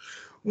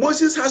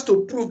 Moses has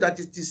to prove that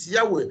it is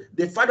Yahweh,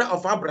 the father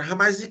of Abraham,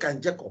 Isaac,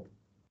 and Jacob.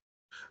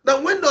 Now,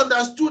 when they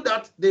understood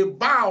that, they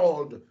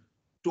bowed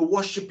to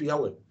worship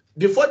Yahweh.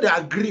 Before they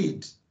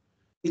agreed,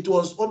 it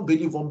was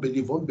unbelief,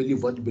 unbelief,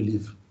 unbelief,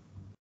 unbelief.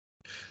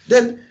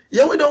 Then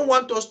Yahweh don't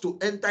want us to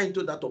enter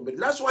into that unbelief.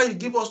 That's why he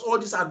gives us all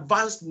this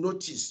advanced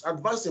notice,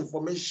 advanced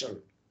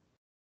information,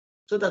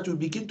 so that we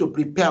begin to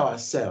prepare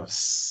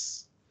ourselves.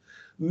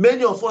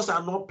 Many of us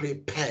are not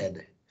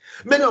prepared.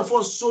 Many of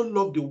us so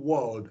love the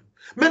world.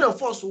 Many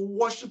of us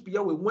worship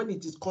Yahweh when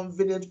it is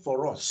convenient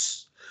for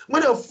us.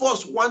 Many of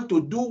us want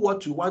to do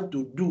what we want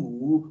to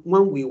do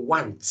when we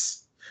want,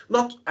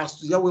 not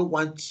as Yahweh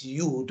wants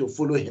you to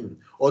follow him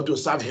or to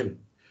serve him.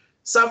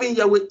 Serving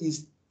Yahweh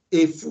is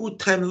a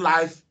full-time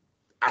life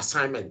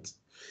assignment.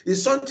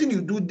 It's something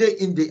you do day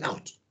in, day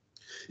out.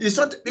 It's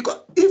not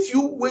because if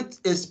you wait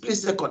a split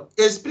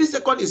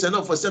second is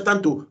enough for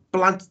Satan to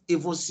plant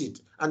evil seed,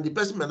 and the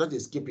person may not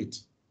escape it.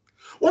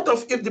 What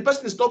if the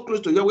person is not close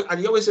to Yahweh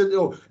and Yahweh says,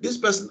 oh, this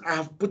person, I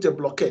have put a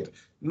blockade,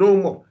 no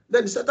more.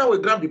 Then Satan will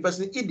grab the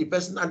person, eat the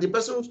person, and the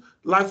person's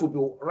life will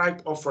be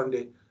right off from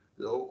the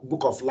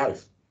book of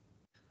life.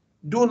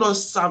 Do not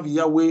serve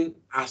Yahweh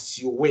as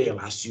you will,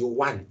 as you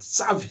want.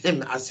 Serve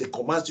him as he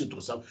commands you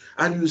to serve.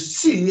 And you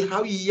see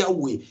how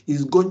Yahweh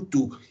is going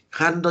to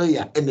handle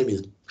your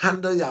enemies,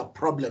 handle your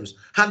problems,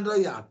 handle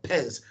your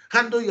pains,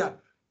 handle your...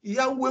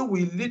 Yahweh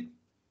will lead.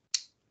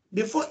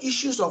 Before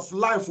issues of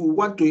life will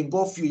want to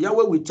engulf you,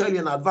 Yahweh will tell you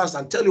in advance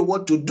and tell you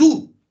what to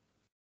do.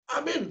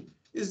 I mean,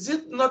 is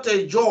it not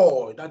a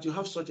joy that you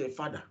have such a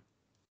father?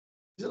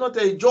 Is it not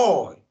a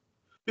joy?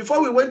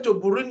 Before we went to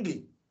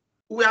Burundi,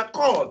 we are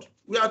told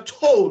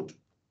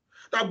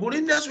that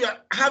Burundians were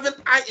having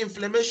eye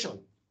inflammation.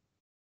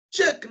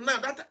 Check now,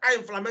 that eye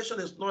inflammation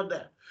is not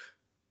there.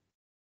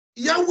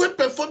 Yahweh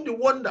performed the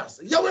wonders.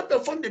 Yahweh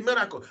performed the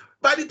miracle.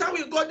 By the time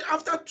we got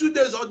after 2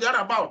 days or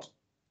thereabout,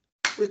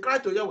 we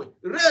cried to Yahweh.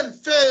 Rain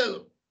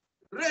fell.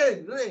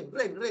 Rain.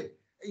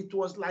 It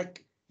was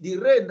like the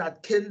rain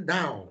that came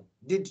down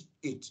did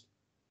it.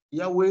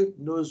 Yahweh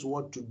knows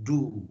what to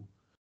do.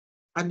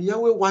 And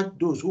Yahweh wants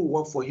those who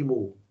work for him.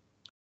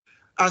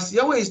 As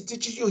Yahweh is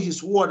teaching you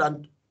his word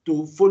and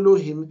to follow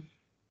him,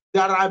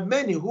 there are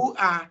many who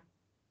are,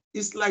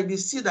 it's like the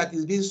seed that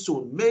is being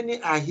sown.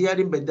 Many are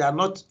hearing, but they are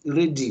not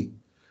ready.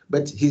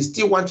 But he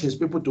still wants his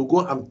people to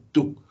go and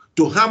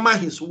to hammer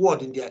his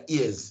word in their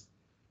ears.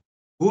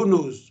 Who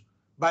knows?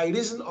 By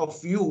reason of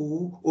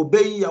you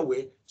obeying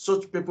Yahweh,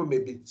 such people may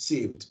be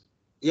saved.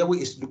 Yahweh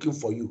is looking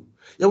for you.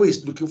 Yahweh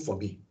is looking for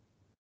me.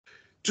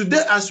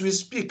 Today, as we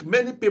speak,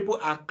 many people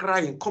are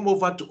crying, come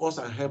over to us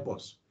and help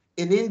us.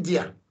 In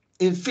India,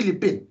 in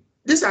Philippines,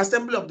 this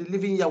assembly of the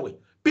living Yahweh,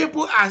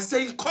 people are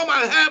saying, come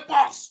and help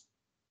us.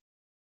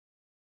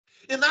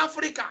 In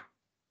Africa,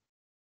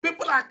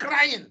 people are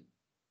crying,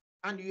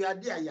 and you are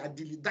there, you are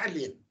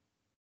dilly-dallying.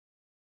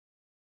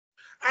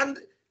 And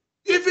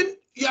even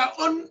your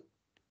own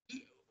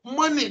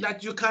money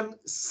that you can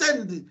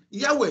send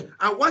Yahweh,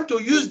 I want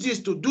to use this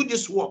to do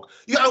this work,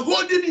 you are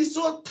holding it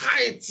so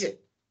tight.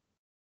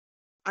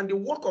 And the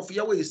work of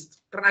Yahweh is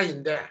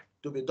trying there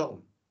to be done.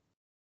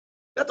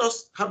 Let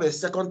us have a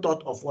second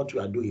thought of what we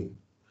are doing.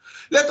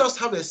 Let us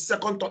have a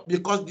second thought,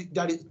 because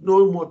there is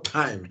no more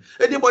time.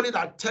 Anybody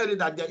that tells you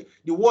that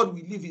the world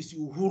we live is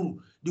Uhuru,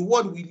 the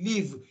world we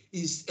live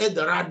is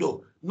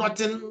Eldorado,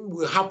 nothing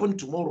will happen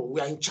tomorrow, we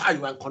are in charge,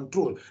 we are in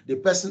control, the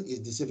person is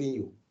deceiving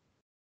you.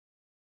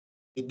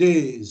 The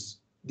days,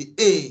 the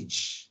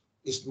age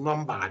is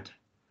numbered.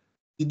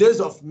 The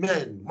days of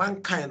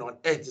mankind on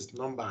earth is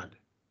numbered.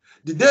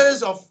 The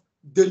days of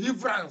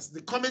deliverance,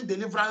 the coming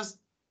deliverance,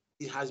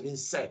 it has been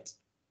set.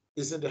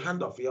 It's in the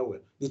hand of Yahweh.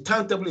 The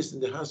timetable is in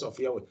the hands of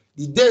Yahweh.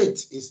 The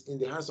date is in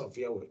the hands of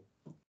Yahweh.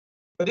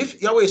 But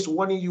if Yahweh is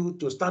warning you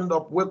to stand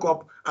up, wake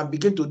up, and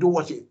begin to do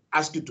what he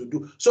asks you to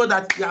do, so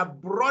that your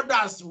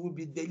brothers will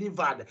be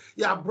delivered,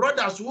 your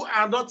brothers who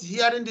are not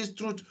hearing this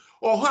truth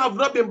or who have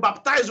not been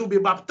baptized will be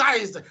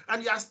baptized,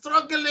 and you are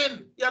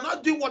struggling, you are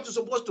not doing what you're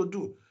supposed to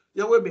do,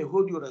 Yahweh may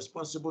hold you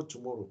responsible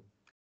tomorrow.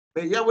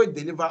 May Yahweh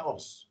deliver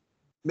us.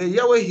 May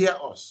Yahweh hear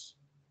us.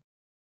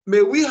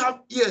 May we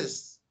have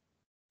ears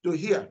to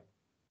hear,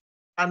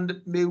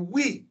 and may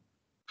we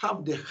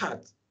have the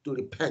heart to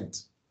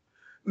repent.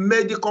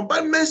 May the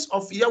commandments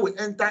of Yahweh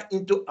enter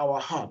into our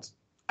heart,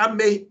 and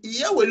may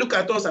Yahweh look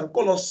at us and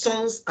call us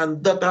sons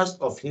and daughters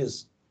of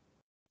his.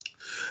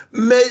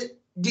 May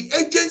the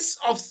agents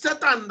of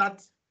Satan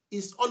that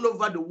is all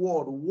over the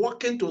world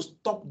working to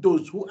stop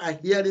those who are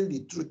hearing the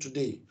truth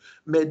today,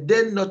 may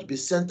they not be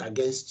sent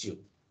against you.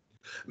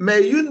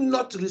 May you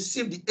not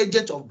receive the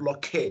agent of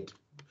blockade.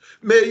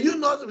 May you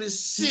not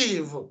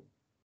receive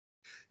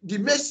the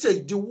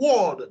message, the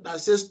word that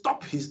says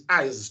stop his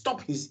eyes,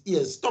 stop his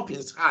ears, stop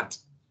his heart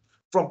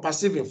from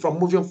perceiving, from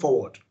moving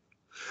forward.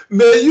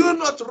 May you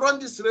not run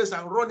this race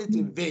and run it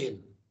in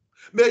vain.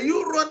 May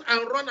you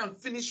run and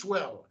finish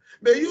well.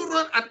 May you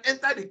run and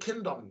enter the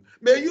kingdom.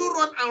 May you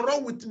run and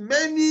run with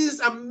many's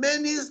and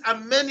many's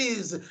and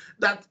many's,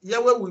 that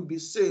Yahweh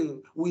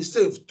will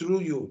save through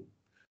you.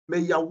 May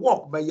your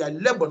work, may your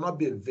labor not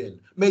be in vain.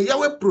 May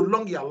Yahweh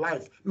prolong your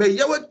life. May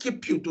Yahweh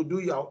keep you to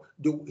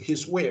do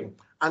his way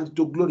and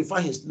to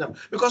glorify his name.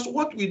 Because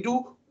what we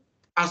do,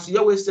 as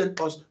Yahweh sent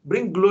us,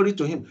 bring glory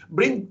to him,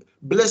 bring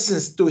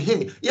blessings to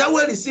him.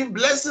 Yahweh receive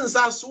blessings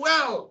as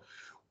well.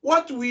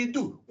 What we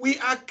do, we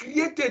are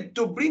created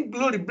to bring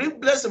glory, bring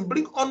blessing,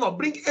 bring honor,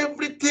 bring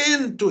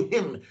everything to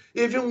him.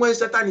 Even when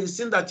Satan is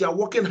seeing that you are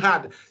working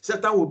hard,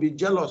 Satan will be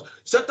jealous.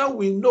 Satan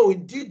will know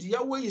indeed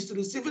Yahweh is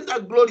receiving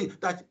that glory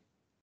that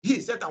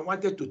Satan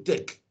wanted to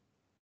take.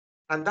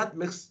 And that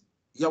makes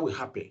Yahweh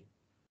happy.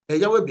 May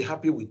Yahweh be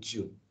happy with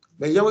you.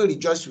 May Yahweh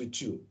rejoice with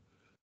you.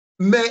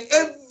 May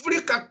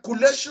every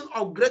calculation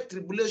of great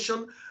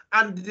tribulation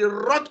and the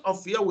wrath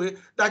of Yahweh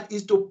that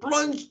is to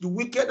plunge the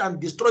wicked and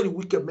destroy the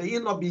wicked, may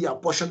it not be your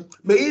portion.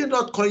 May it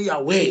not come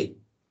your way.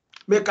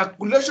 May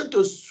calculation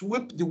to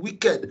sweep the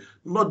wicked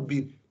not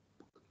be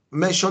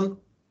mentioned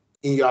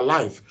in your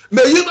life.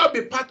 May you not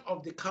be part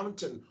of the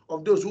counting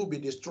of those who will be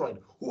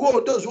destroyed.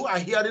 Those who are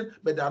hearing,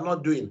 but they are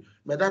not doing.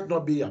 May that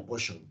not be your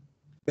portion.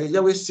 May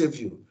Yahweh save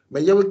you.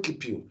 May Yahweh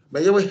keep you.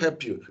 May Yahweh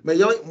help you. May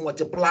Yahweh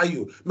multiply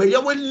you. May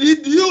Yahweh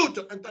lead you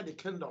to enter the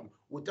kingdom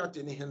without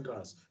any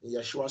hindrance. In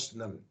Yeshua's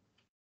name.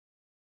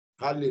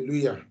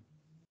 Hallelujah.